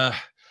guess,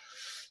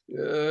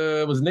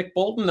 was Nick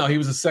Bolton? No, he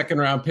was a second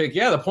round pick.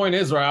 Yeah, the point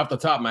is, right off the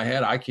top of my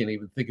head, I can't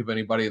even think of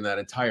anybody in that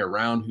entire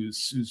round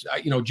who's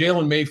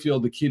Jalen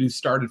Mayfield, the kid who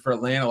started for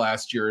Atlanta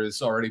last year,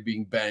 is already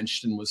being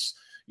benched and was,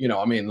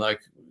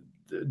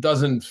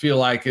 doesn't feel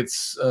like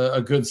it's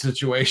a good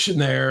situation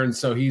there. And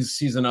so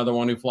he's another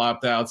one who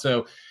flopped out.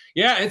 So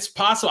yeah, it's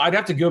possible. I'd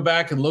have to go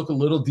back and look a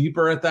little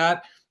deeper at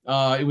that.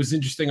 It was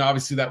interesting.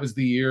 Obviously, that was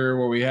the year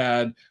where we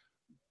had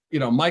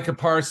Micah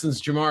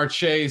Parsons, Jamar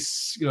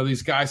Chase,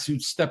 these guys who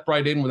step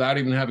right in without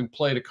even having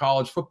played a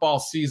college football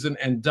season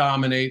and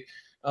dominate.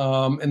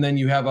 And then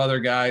you have other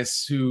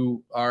guys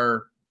who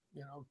are,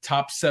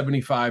 top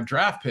 75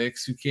 draft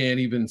picks who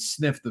can't even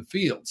sniff the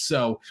field.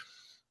 So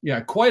yeah,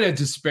 quite a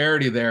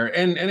disparity there.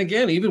 And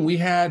again, even we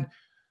had,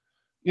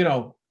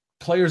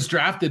 players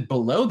drafted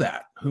below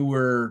that who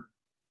were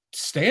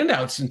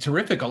standouts and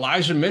terrific.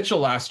 Elijah Mitchell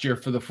last year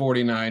for the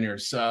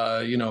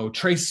 49ers,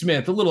 Trey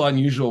Smith, a little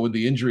unusual with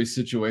the injury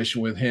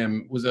situation with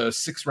him, was a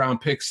 6th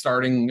round pick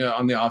starting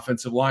on the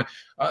offensive line.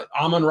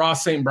 Amon-Ra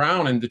St.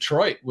 Brown in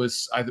Detroit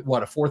was a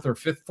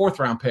 4th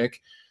round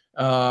pick.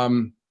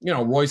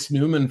 Royce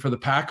Newman for the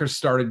Packers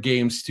started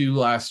games too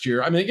last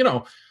year. I mean,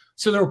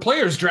 so there were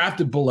players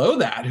drafted below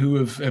that who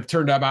have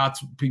turned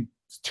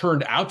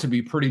out to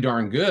be pretty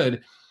darn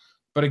good.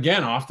 But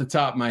again, off the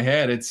top of my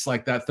head, it's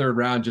like that third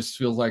round just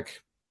feels like,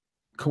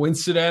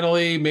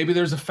 coincidentally, maybe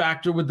there's a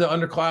factor with the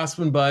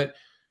underclassmen, but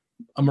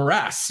a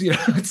morass.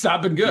 It's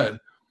not been good.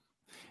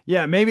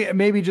 Yeah,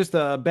 maybe just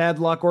a bad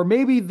luck, or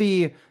maybe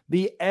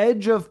the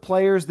edge of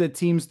players that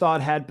teams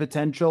thought had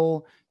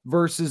potential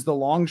versus the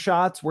long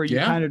shots, where you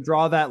kind of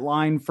draw that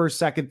line first,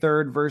 second,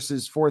 third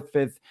versus fourth,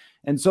 fifth,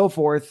 and so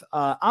forth.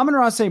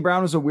 Amon-Ra St.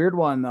 Brown was a weird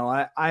one, though.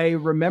 I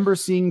remember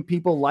seeing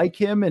people like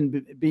him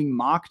and being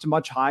mocked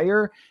much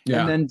higher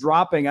and then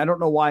dropping. I don't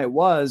know why it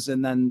was.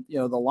 And then,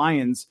 the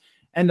Lions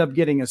end up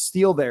getting a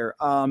steal there.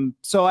 I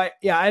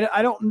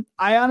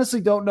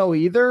honestly don't know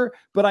either,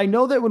 but I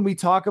know that when we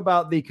talk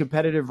about the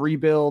competitive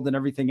rebuild and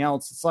everything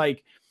else, it's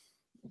like,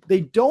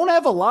 they don't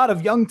have a lot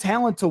of young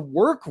talent to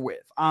work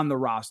with on the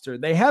roster.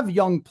 They have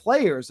young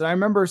players. And I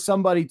remember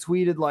somebody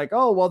tweeted like,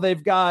 oh, well,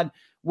 they've got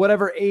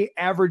whatever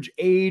average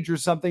age or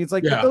something. It's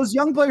like, but those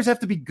young players have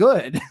to be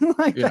good.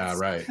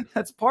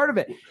 That's part of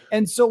it.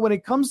 And so when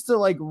it comes to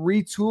like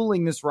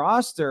retooling this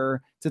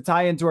roster to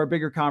tie into our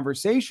bigger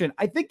conversation,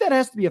 I think that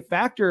has to be a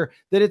factor,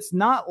 that it's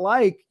not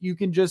like you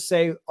can just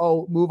say,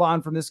 oh, move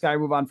on from this guy,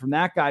 move on from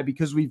that guy,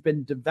 because we've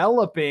been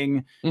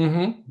developing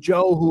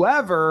Joe,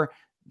 whoever.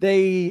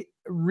 They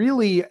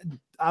really,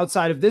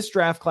 outside of this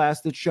draft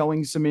class that's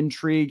showing some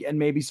intrigue, and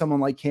maybe someone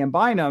like Cam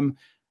Bynum,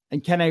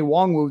 and Kene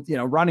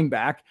Nwangwu, running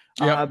back.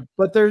 Yep.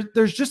 But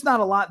there's just not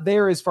a lot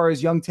there as far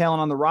as young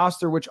talent on the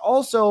roster, which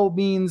also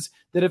means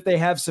that if they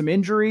have some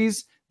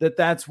injuries,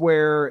 that's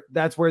where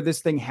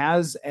this thing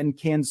has and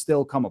can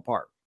still come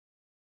apart.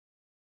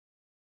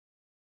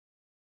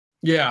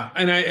 Yeah,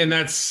 and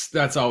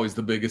that's always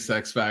the biggest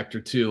X factor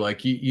too.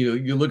 Like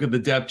you look at the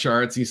depth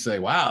charts, you say,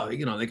 wow, they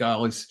got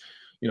all these,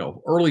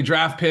 early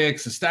draft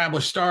picks,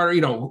 established starter,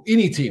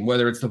 any team,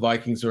 whether it's the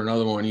Vikings or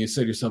another one, you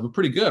say to yourself,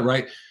 pretty good,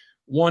 right?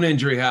 One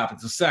injury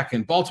happens. A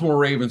second, Baltimore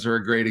Ravens are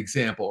a great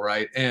example,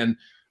 right? And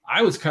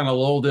I was kind of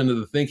lulled into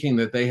the thinking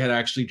that they had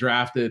actually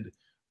drafted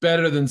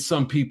better than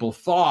some people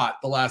thought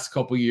the last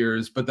couple of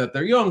years, but that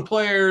their young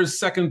players,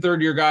 second,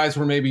 third year guys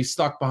were maybe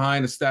stuck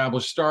behind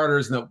established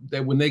starters, and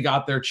that when they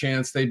got their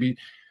chance,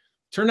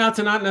 turned out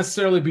to not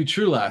necessarily be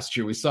true last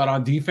year. We saw it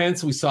on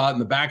defense. We saw it in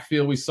the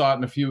backfield. We saw it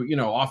in a few,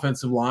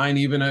 offensive line,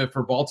 even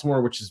for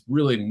Baltimore, which has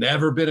really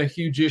never been a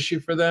huge issue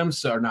for them.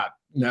 So not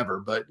never,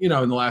 but, in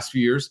the last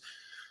few years.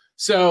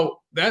 So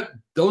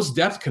those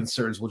depth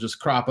concerns will just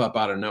crop up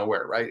out of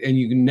nowhere, right? And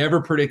you can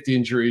never predict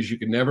injuries. You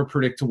can never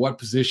predict to what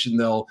position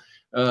they'll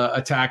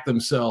attack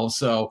themselves.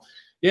 So,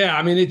 yeah,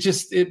 I mean,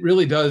 it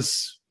really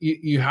does.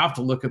 You have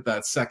to look at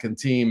that second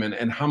team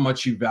and how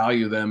much you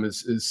value them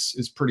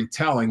is pretty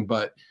telling.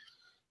 But,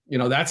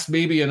 that's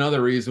maybe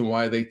another reason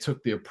why they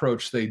took the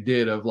approach they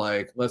did of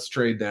like, let's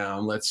trade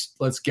down.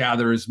 Let's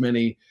gather as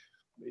many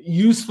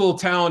useful,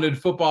 talented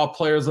football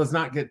players. Let's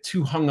not get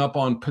too hung up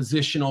on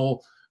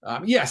positional.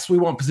 Yes, we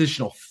want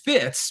positional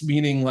fits,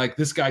 meaning like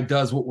this guy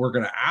does what we're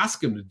going to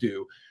ask him to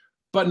do,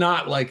 but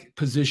not like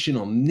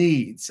positional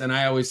needs. And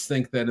I always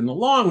think that in the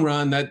long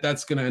run,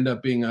 that's going to end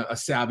up being a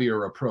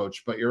savvier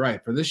approach. But you're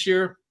right. For this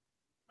year,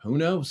 who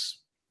knows?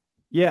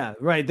 Yeah,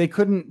 right. They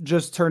couldn't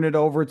just turn it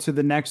over to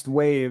the next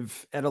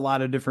wave at a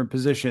lot of different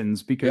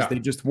positions because they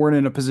just weren't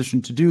in a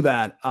position to do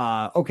that.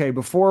 Okay,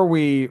 before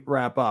we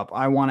wrap up,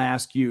 I want to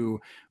ask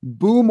you,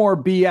 boom or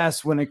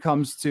BS when it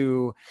comes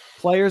to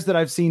players that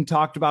I've seen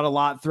talked about a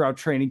lot throughout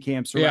training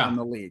camps around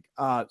the league.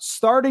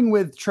 Starting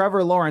with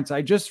Trevor Lawrence,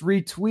 I just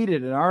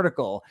retweeted an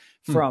article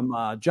from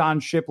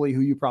John Shipley,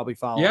 who you probably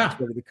follow on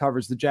Twitter, that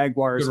covers the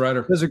Jaguars. Good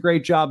writer. Does a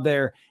great job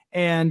there.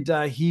 And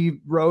he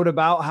wrote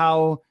about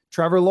how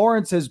Trevor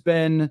Lawrence has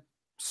been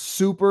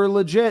super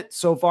legit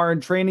so far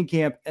in training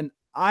camp. And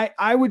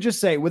I would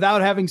just say, without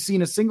having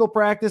seen a single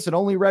practice and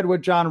only read what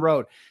John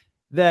wrote,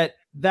 that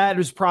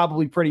is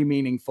probably pretty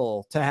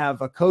meaningful to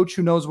have a coach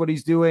who knows what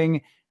he's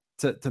doing,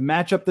 to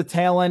match up the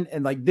talent.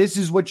 And like, this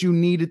is what you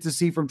needed to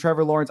see from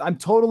Trevor Lawrence. I'm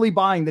totally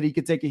buying that he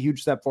could take a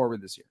huge step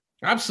forward this year.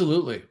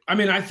 Absolutely. I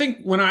mean, I think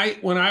when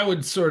I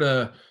would sort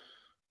of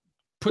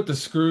put the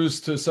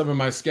screws to some of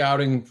my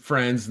scouting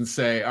friends and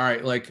say, all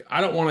right, like,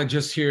 I don't want to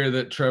just hear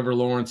that Trevor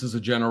Lawrence is a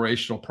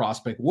generational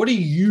prospect. What do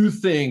you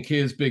think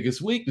his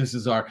biggest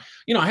weaknesses are?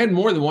 I had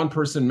more than one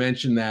person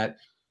mention that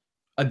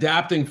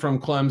adapting from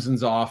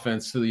Clemson's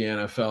offense to the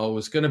NFL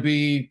was going to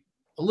be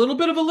a little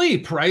bit of a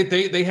leap, right?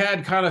 They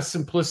had kind of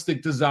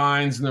simplistic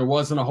designs and there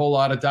wasn't a whole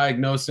lot of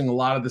diagnosing. A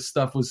lot of this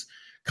stuff was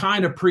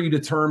kind of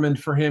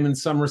predetermined for him in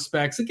some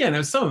respects.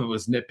 Again, some of it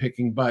was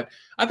nitpicking, but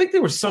I think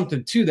there was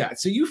something to that.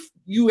 So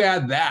you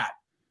add that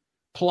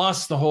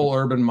plus the whole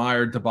Urban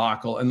Meyer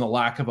debacle and the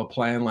lack of a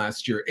plan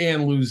last year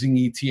and losing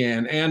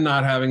Etienne and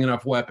not having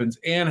enough weapons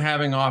and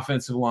having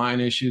offensive line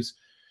issues.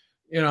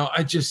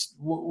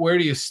 Where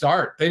do you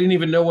start? They didn't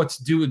even know what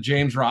to do with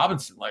James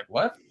Robinson. Like,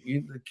 what?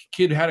 The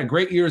kid had a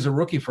great year as a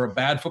rookie for a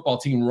bad football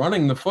team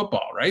running the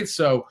football, right?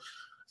 So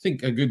I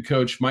think a good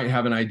coach might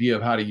have an idea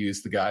of how to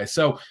use the guy.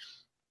 So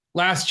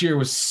last year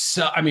was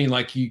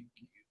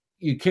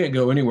you can't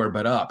go anywhere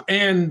but up.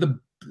 And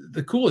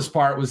the coolest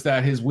part was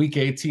that his week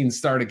 18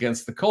 start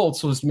against the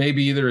Colts was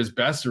maybe either his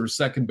best or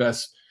second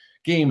best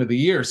game of the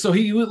year. So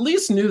he at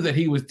least knew that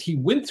he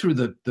went through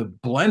the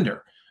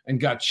blender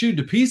and got chewed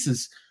to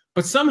pieces,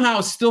 but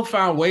somehow still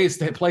found ways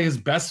to play his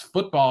best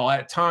football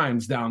at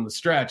times down the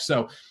stretch.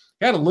 So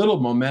he had a little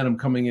momentum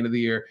coming into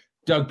the year.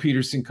 Doug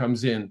Peterson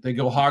comes in. They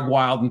go hog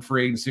wild in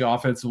free agency,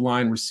 offensive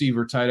line,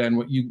 receiver, tight end,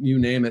 what you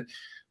name it.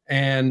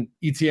 And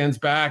Etienne's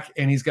back,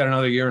 and he's got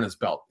another year in his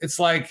belt. It's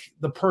like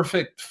the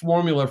perfect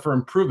formula for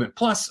improvement.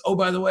 Plus, oh,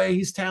 by the way,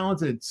 he's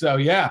talented. So,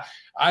 yeah,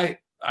 I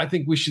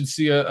think we should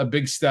see a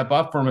big step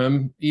up from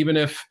him, even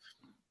if,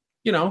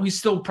 he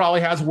still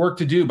probably has work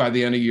to do by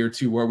the end of year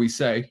two where we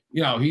say,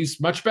 he's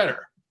much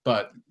better,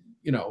 but,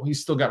 he's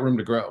still got room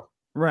to grow.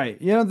 Right.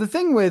 The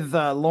thing with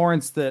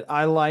Lawrence that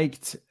I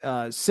liked,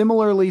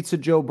 similarly to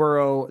Joe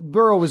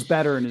Burrow was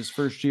better in his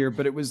first year,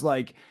 but it was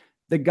like,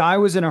 the guy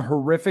was in a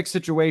horrific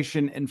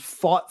situation and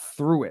fought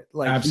through it.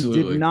 Like,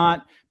 absolutely. He did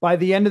not, by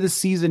the end of the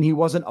season, he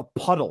wasn't a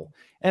puddle.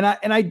 And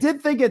I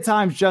did think at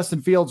times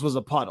Justin Fields was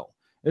a puddle.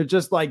 It's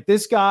just like,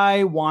 this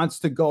guy wants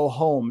to go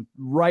home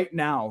right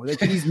now.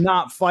 Like, he's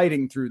not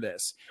fighting through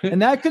this.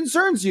 And that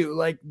concerns you.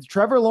 Like,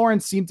 Trevor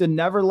Lawrence seemed to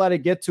never let it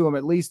get to him,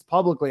 at least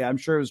publicly. I'm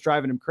sure it was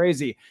driving him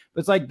crazy. But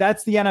it's like,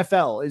 that's the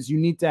NFL, is you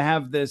need to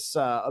have this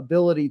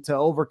ability to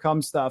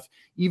overcome stuff.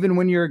 Even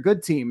when you're a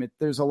good team,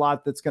 there's a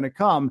lot that's going to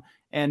come.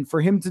 And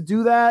for him to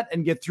do that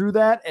and get through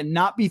that and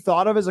not be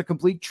thought of as a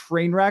complete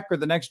train wreck or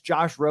the next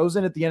Josh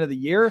Rosen at the end of the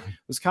year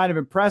was kind of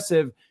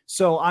impressive.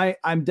 So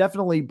I'm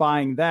definitely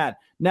buying that.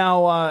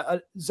 Now,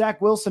 Zach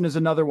Wilson is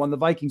another one. The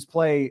Vikings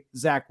play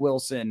Zach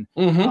Wilson.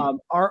 Mm-hmm.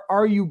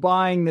 Are you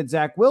buying that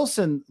Zach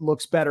Wilson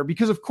looks better?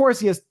 Because, of course,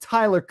 he has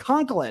Tyler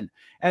Conklin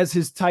as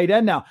his tight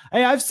end now.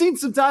 Hey, I've seen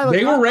some Tyler.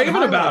 They were raving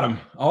about him.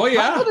 Oh,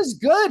 yeah. Conklin is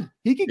good.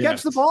 He can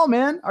catch the ball,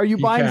 man. Are you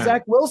buying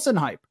Zach Wilson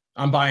hype?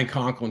 I'm buying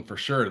Conklin for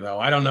sure, though.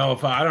 I don't know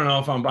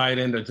if I'm buying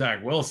into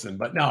Zach Wilson,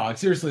 but no,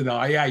 seriously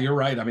though, yeah, you're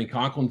right. I mean,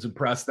 Conklin's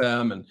impressed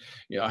them, and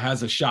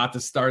has a shot to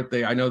start.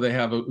 I know they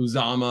have a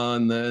Uzama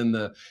and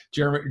the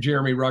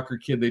Jeremy Rucker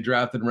kid they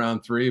drafted in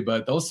round 3,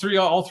 but those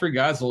all three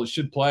guys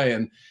should play,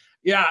 and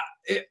yeah,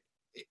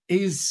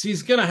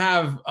 he's going to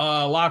have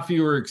a lot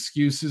fewer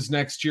excuses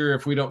next year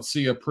if we don't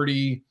see a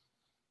pretty,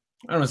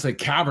 I don't want to say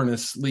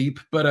cavernous leap,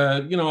 but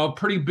a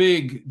pretty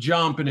big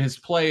jump in his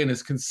play and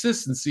his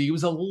consistency. He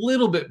was a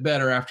little bit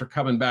better after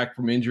coming back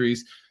from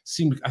injuries.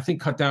 Seemed, I think,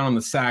 cut down on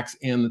the sacks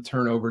and the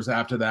turnovers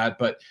after that.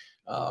 But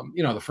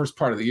the first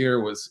part of the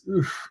year was,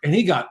 and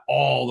he got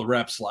all the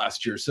reps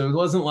last year. So it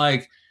wasn't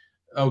like,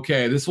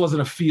 okay, this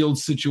wasn't a field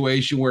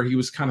situation where he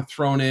was kind of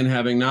thrown in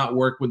having not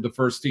worked with the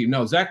first team.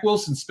 No, Zach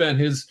Wilson spent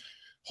his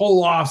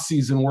whole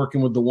offseason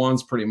working with the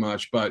ones pretty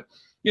much, but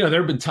there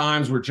have been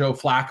times where Joe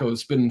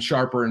Flacco's been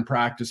sharper in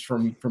practice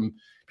from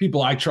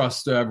people I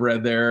trust to have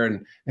read there,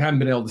 and haven't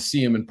been able to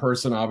see him in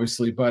person,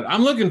 obviously. But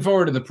I'm looking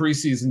forward to the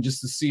preseason just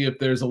to see if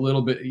there's a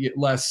little bit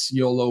less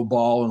YOLO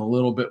ball and a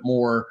little bit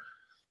more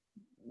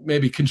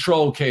maybe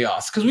controlled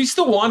chaos, because we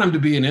still want him to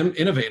be an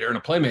innovator and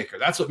a playmaker.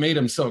 That's what made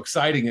him so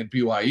exciting at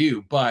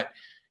BYU. But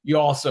you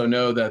also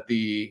know that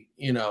the,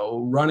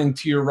 running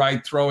to your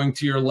right, throwing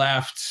to your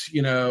left,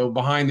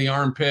 behind the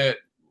armpit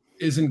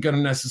isn't going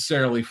to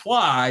necessarily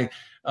fly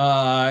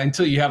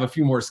until you have a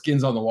few more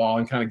skins on the wall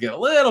and kind of get a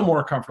little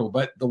more comfortable.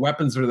 But the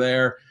weapons are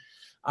there.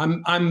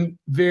 I'm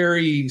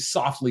very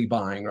softly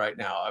buying right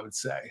now, I would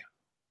say.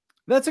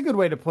 That's a good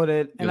way to put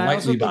it. And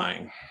lightly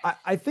buying.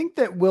 I think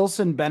that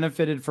Wilson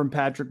benefited from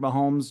Patrick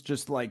Mahomes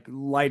just like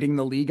lighting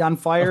the league on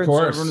fire. Of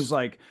course. So everyone was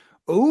like,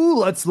 oh,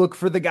 let's look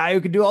for the guy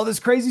who can do all this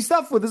crazy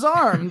stuff with his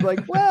arms.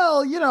 Like,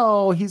 well,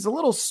 he's a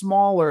little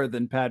smaller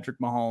than Patrick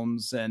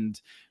Mahomes, and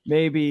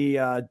maybe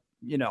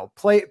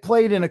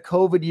played in a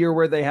COVID year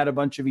where they had a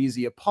bunch of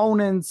easy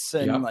opponents,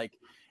 and like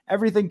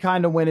everything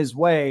kind of went his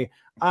way.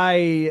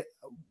 I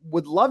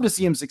would love to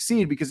see him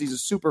succeed because he's a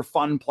super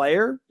fun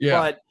player,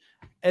 but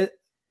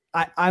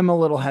I'm a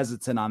little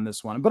hesitant on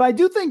this one. But I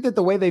do think that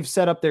the way they've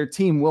set up their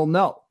team will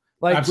know.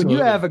 Like Absolutely. When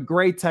you have a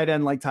great tight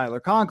end like Tyler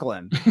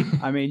Conklin,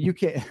 I mean, you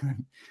can't.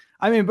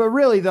 But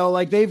really though,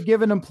 like they've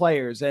given him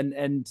players,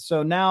 and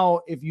so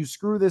now if you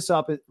screw this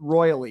up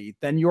royally,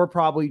 then you're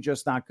probably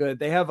just not good.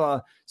 They have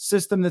a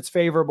system that's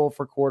favorable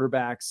for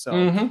quarterbacks.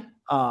 So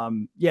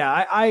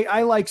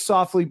I like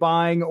softly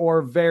buying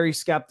or very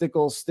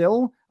skeptical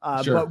still,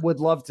 but would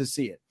love to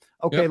see it.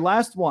 Okay.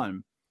 Last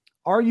one.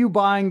 Are you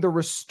buying the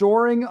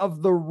restoring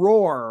of the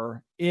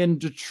roar in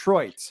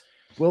Detroit?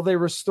 Will they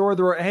restore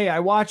the roar? Hey, I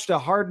watched a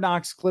Hard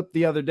Knocks clip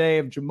the other day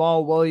of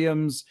Jamal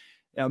Williams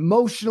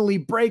emotionally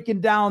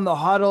breaking down the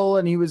huddle,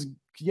 and he was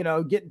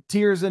getting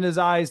tears in his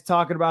eyes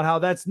talking about how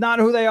that's not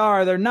who they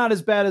are. They're not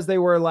as bad as they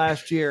were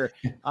last year.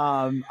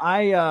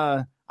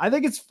 I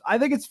think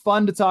it's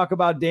fun to talk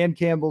about Dan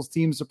Campbell's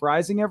team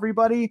surprising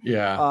everybody.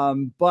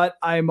 But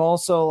I'm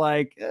also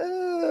like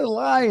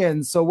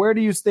Lions. So where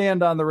do you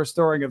stand on the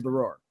restoring of the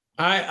roar?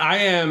 I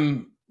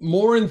am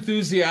more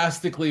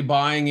enthusiastically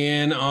buying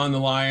in on the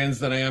Lions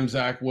than I am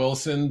Zach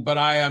Wilson, but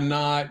I am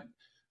not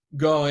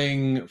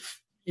going.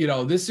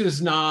 This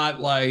is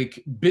not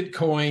like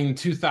Bitcoin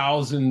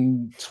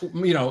 2000,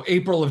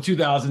 April of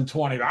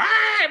 2020.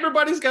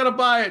 Everybody's got to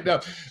buy it. No,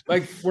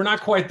 like we're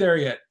not quite there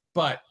yet.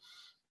 But,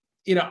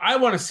 I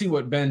want to see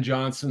what Ben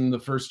Johnson, the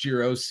first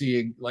year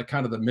OC, like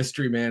kind of the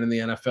mystery man in the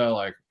NFL,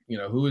 like,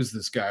 who is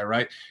this guy,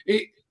 right?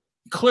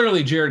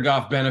 Clearly, Jared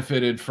Goff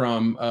benefited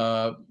from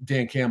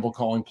Dan Campbell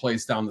calling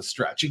plays down the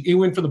stretch. He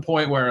went for the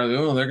point where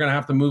they're going to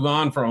have to move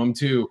on from him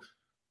to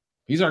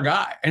he's our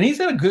guy. And he's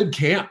had a good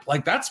camp.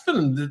 Like that's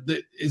been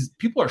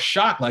people are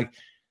shocked. Like,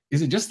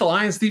 is it just the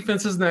Lions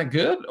defense isn't that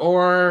good?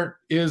 Or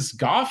is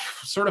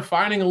Goff sort of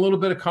finding a little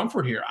bit of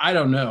comfort here? I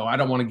don't know. I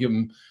don't want to give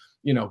him,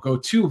 go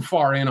too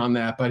far in on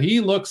that, but he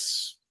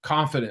looks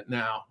confident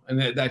now and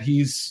that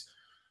he's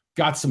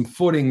got some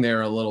footing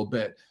there a little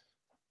bit.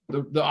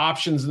 The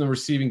options in the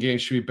receiving game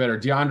should be better.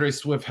 DeAndre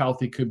Swift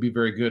healthy could be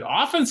very good.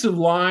 Offensive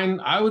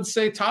line, I would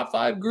say top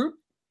 5 group,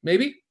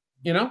 maybe,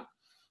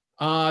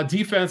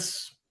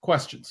 defense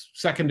questions,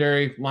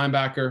 secondary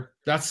linebacker.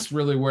 That's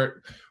really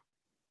where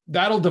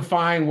that'll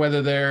define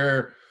whether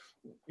they're,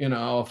 a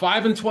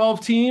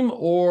 5-12 team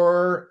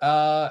or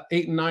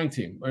 8-9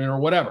 team or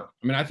whatever.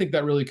 I mean, I think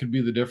that really could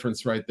be the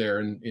difference right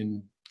there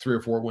in 3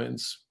 or 4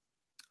 wins.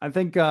 I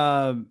think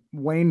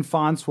Wayne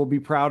Fonts will be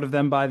proud of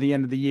them by the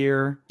end of the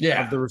year.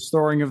 Yeah. Of the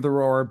restoring of the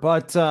Roar,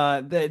 but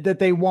that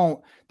they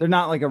won't. They're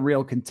not like a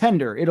real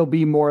contender. It'll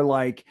be more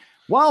like,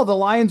 well, the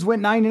Lions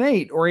went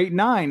 9-8 or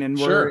 8-9, and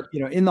we're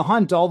in the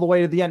hunt all the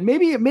way to the end.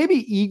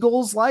 Maybe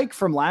Eagles like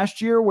from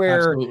last year,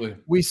 where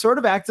we sort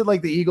of acted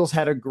like the Eagles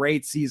had a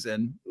great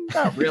season.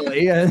 Not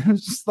really.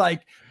 It's just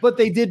like, but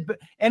they did.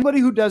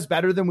 Anybody who does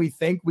better than we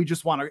think, we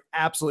just want to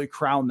absolutely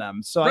crown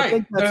them. So I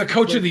think that's the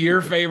coach of the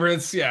year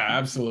favorites. Yeah,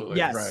 absolutely.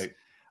 Yes. Right.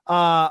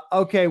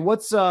 Okay.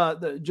 What's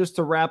just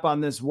to wrap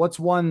on this? What's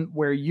one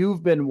where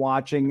you've been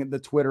watching the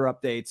Twitter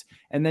updates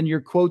and then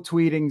you're quote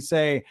tweeting,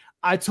 say,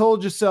 "I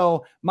told you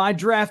so. My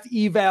draft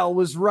eval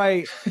was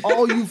right.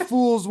 All you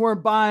fools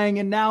weren't buying,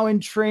 and now in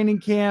training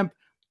camp,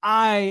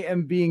 I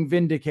am being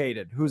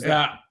vindicated." Who's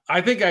that? I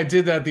think I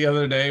did that the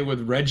other day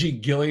with Reggie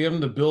Gilliam,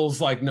 the Bills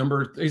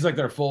he's like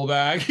their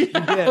fullback. You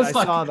did. I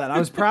saw that. I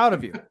was proud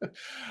of you.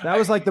 That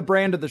was like the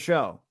brand of the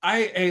show.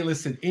 Hey,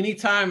 listen,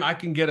 anytime I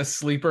can get a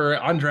sleeper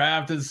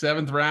undrafted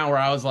 7th round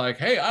where I was like,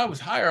 hey, I was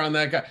higher on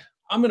that guy,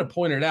 I'm going to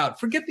point it out.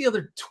 Forget the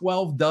other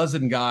 12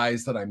 dozen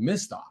guys that I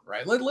missed on,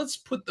 right? Let's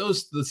put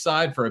those to the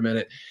side for a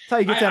minute.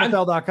 That's how you get to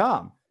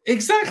NFL.com.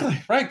 Exactly.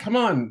 Right. Come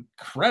on.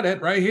 Credit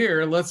right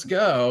here. Let's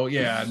go.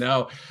 Yeah,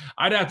 no,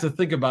 I'd have to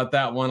think about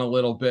that one a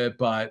little bit,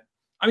 but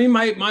I mean,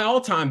 my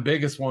all-time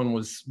biggest one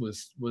was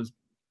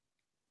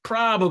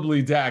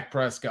probably Dak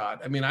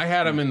Prescott. I mean, I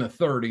had him in the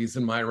 30s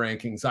in my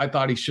rankings. I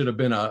thought he should have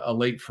been a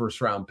late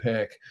first round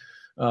pick.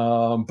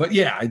 But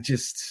yeah,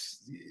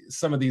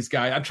 some of these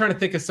guys, I'm trying to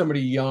think of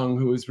somebody young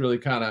who has really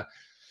kind of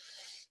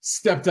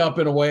stepped up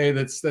in a way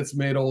that's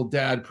made old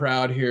dad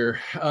proud here.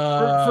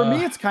 For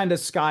me, it's kind of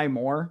Sky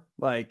Moore.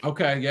 Like,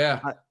 okay, yeah,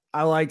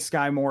 I like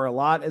Sky Moore a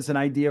lot as an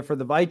idea for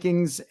the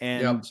Vikings,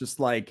 and just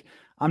like,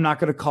 I'm not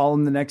going to call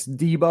him the next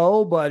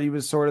Debo, but he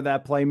was sort of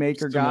that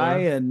playmaker guy,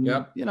 and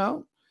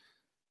kind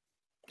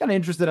of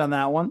interested on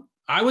that one.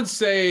 I would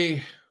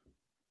say,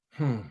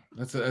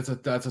 that's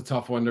a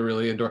tough one to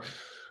really endure.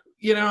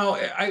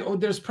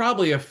 There's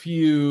probably a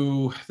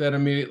few that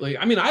immediately.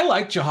 I mean, I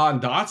like Jahan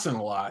Dotson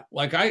a lot.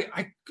 Like I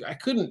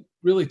couldn't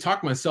really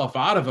talk myself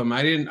out of him.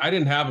 I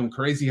didn't have him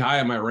crazy high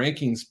on my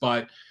rankings,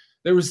 but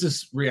there was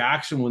this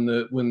reaction when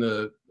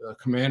the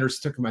Commanders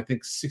took him, I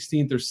think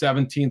 16th or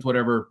 17th,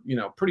 whatever,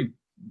 pretty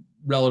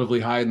relatively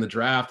high in the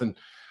draft, and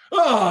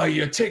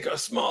you take a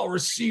small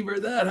receiver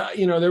that high.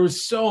 There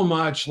was so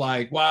much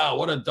like, wow,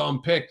 what a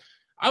dumb pick.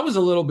 I was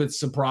a little bit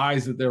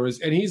surprised that there was,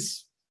 and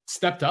he's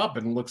stepped up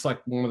and looks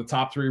like one of the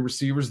top 3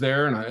 receivers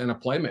there and a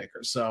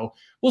playmaker. So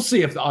we'll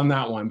see if on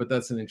that one, but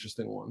that's an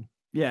interesting one.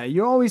 Yeah,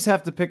 you always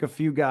have to pick a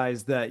few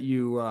guys that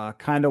you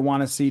kind of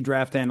want to see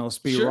draft analysts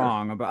be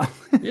wrong about.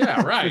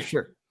 Yeah, right. For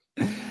sure.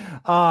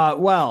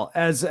 Well,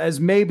 as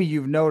maybe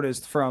you've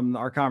noticed from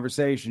our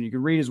conversation, you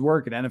can read his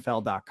work at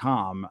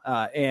NFL.com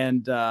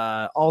and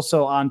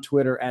also on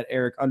Twitter at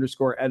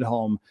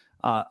Eric_Edholm.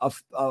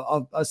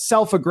 A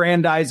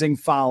self-aggrandizing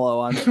follow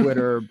on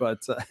Twitter, but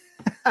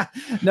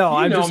no,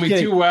 I'm just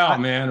kidding. Too well,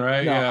 man.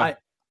 Right? No, yeah.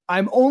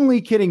 I'm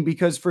only kidding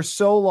because for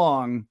so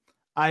long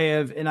I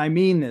have, and I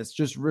mean this,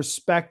 just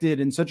respected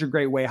in such a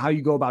great way how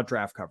you go about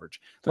draft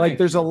coverage. Like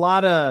there's a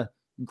lot of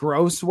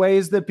gross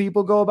ways that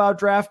people go about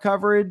draft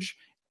coverage,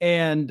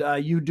 and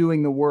you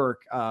doing the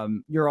work,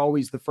 you're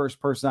always the first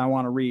person I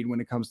want to read when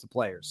it comes to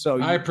players.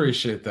 So I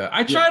appreciate that.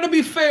 I try to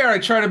be fair. I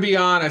try to be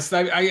honest.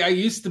 I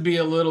used to be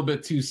a little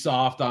bit too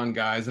soft on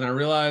guys, and I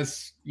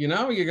realize, you're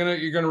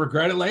gonna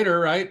regret it later,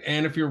 right?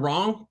 And if you're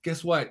wrong,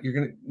 guess what?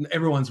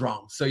 Everyone's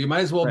wrong. So you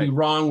might as well be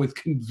wrong with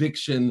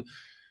conviction.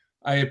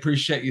 I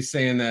appreciate you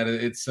saying that.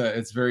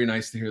 It's very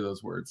nice to hear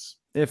those words.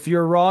 If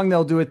you're wrong,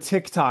 they'll do a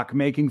TikTok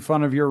making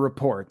fun of your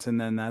report, and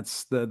then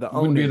that's the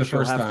only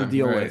you'll have to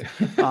deal with.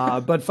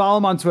 But follow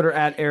him on Twitter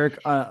at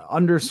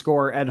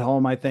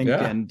Eric_Edholm, I think.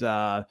 Yeah. And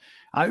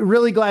I'm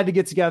really glad to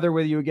get together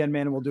with you again,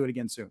 man. And we'll do it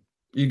again soon.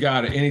 You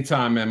got it.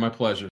 Anytime, man. My pleasure.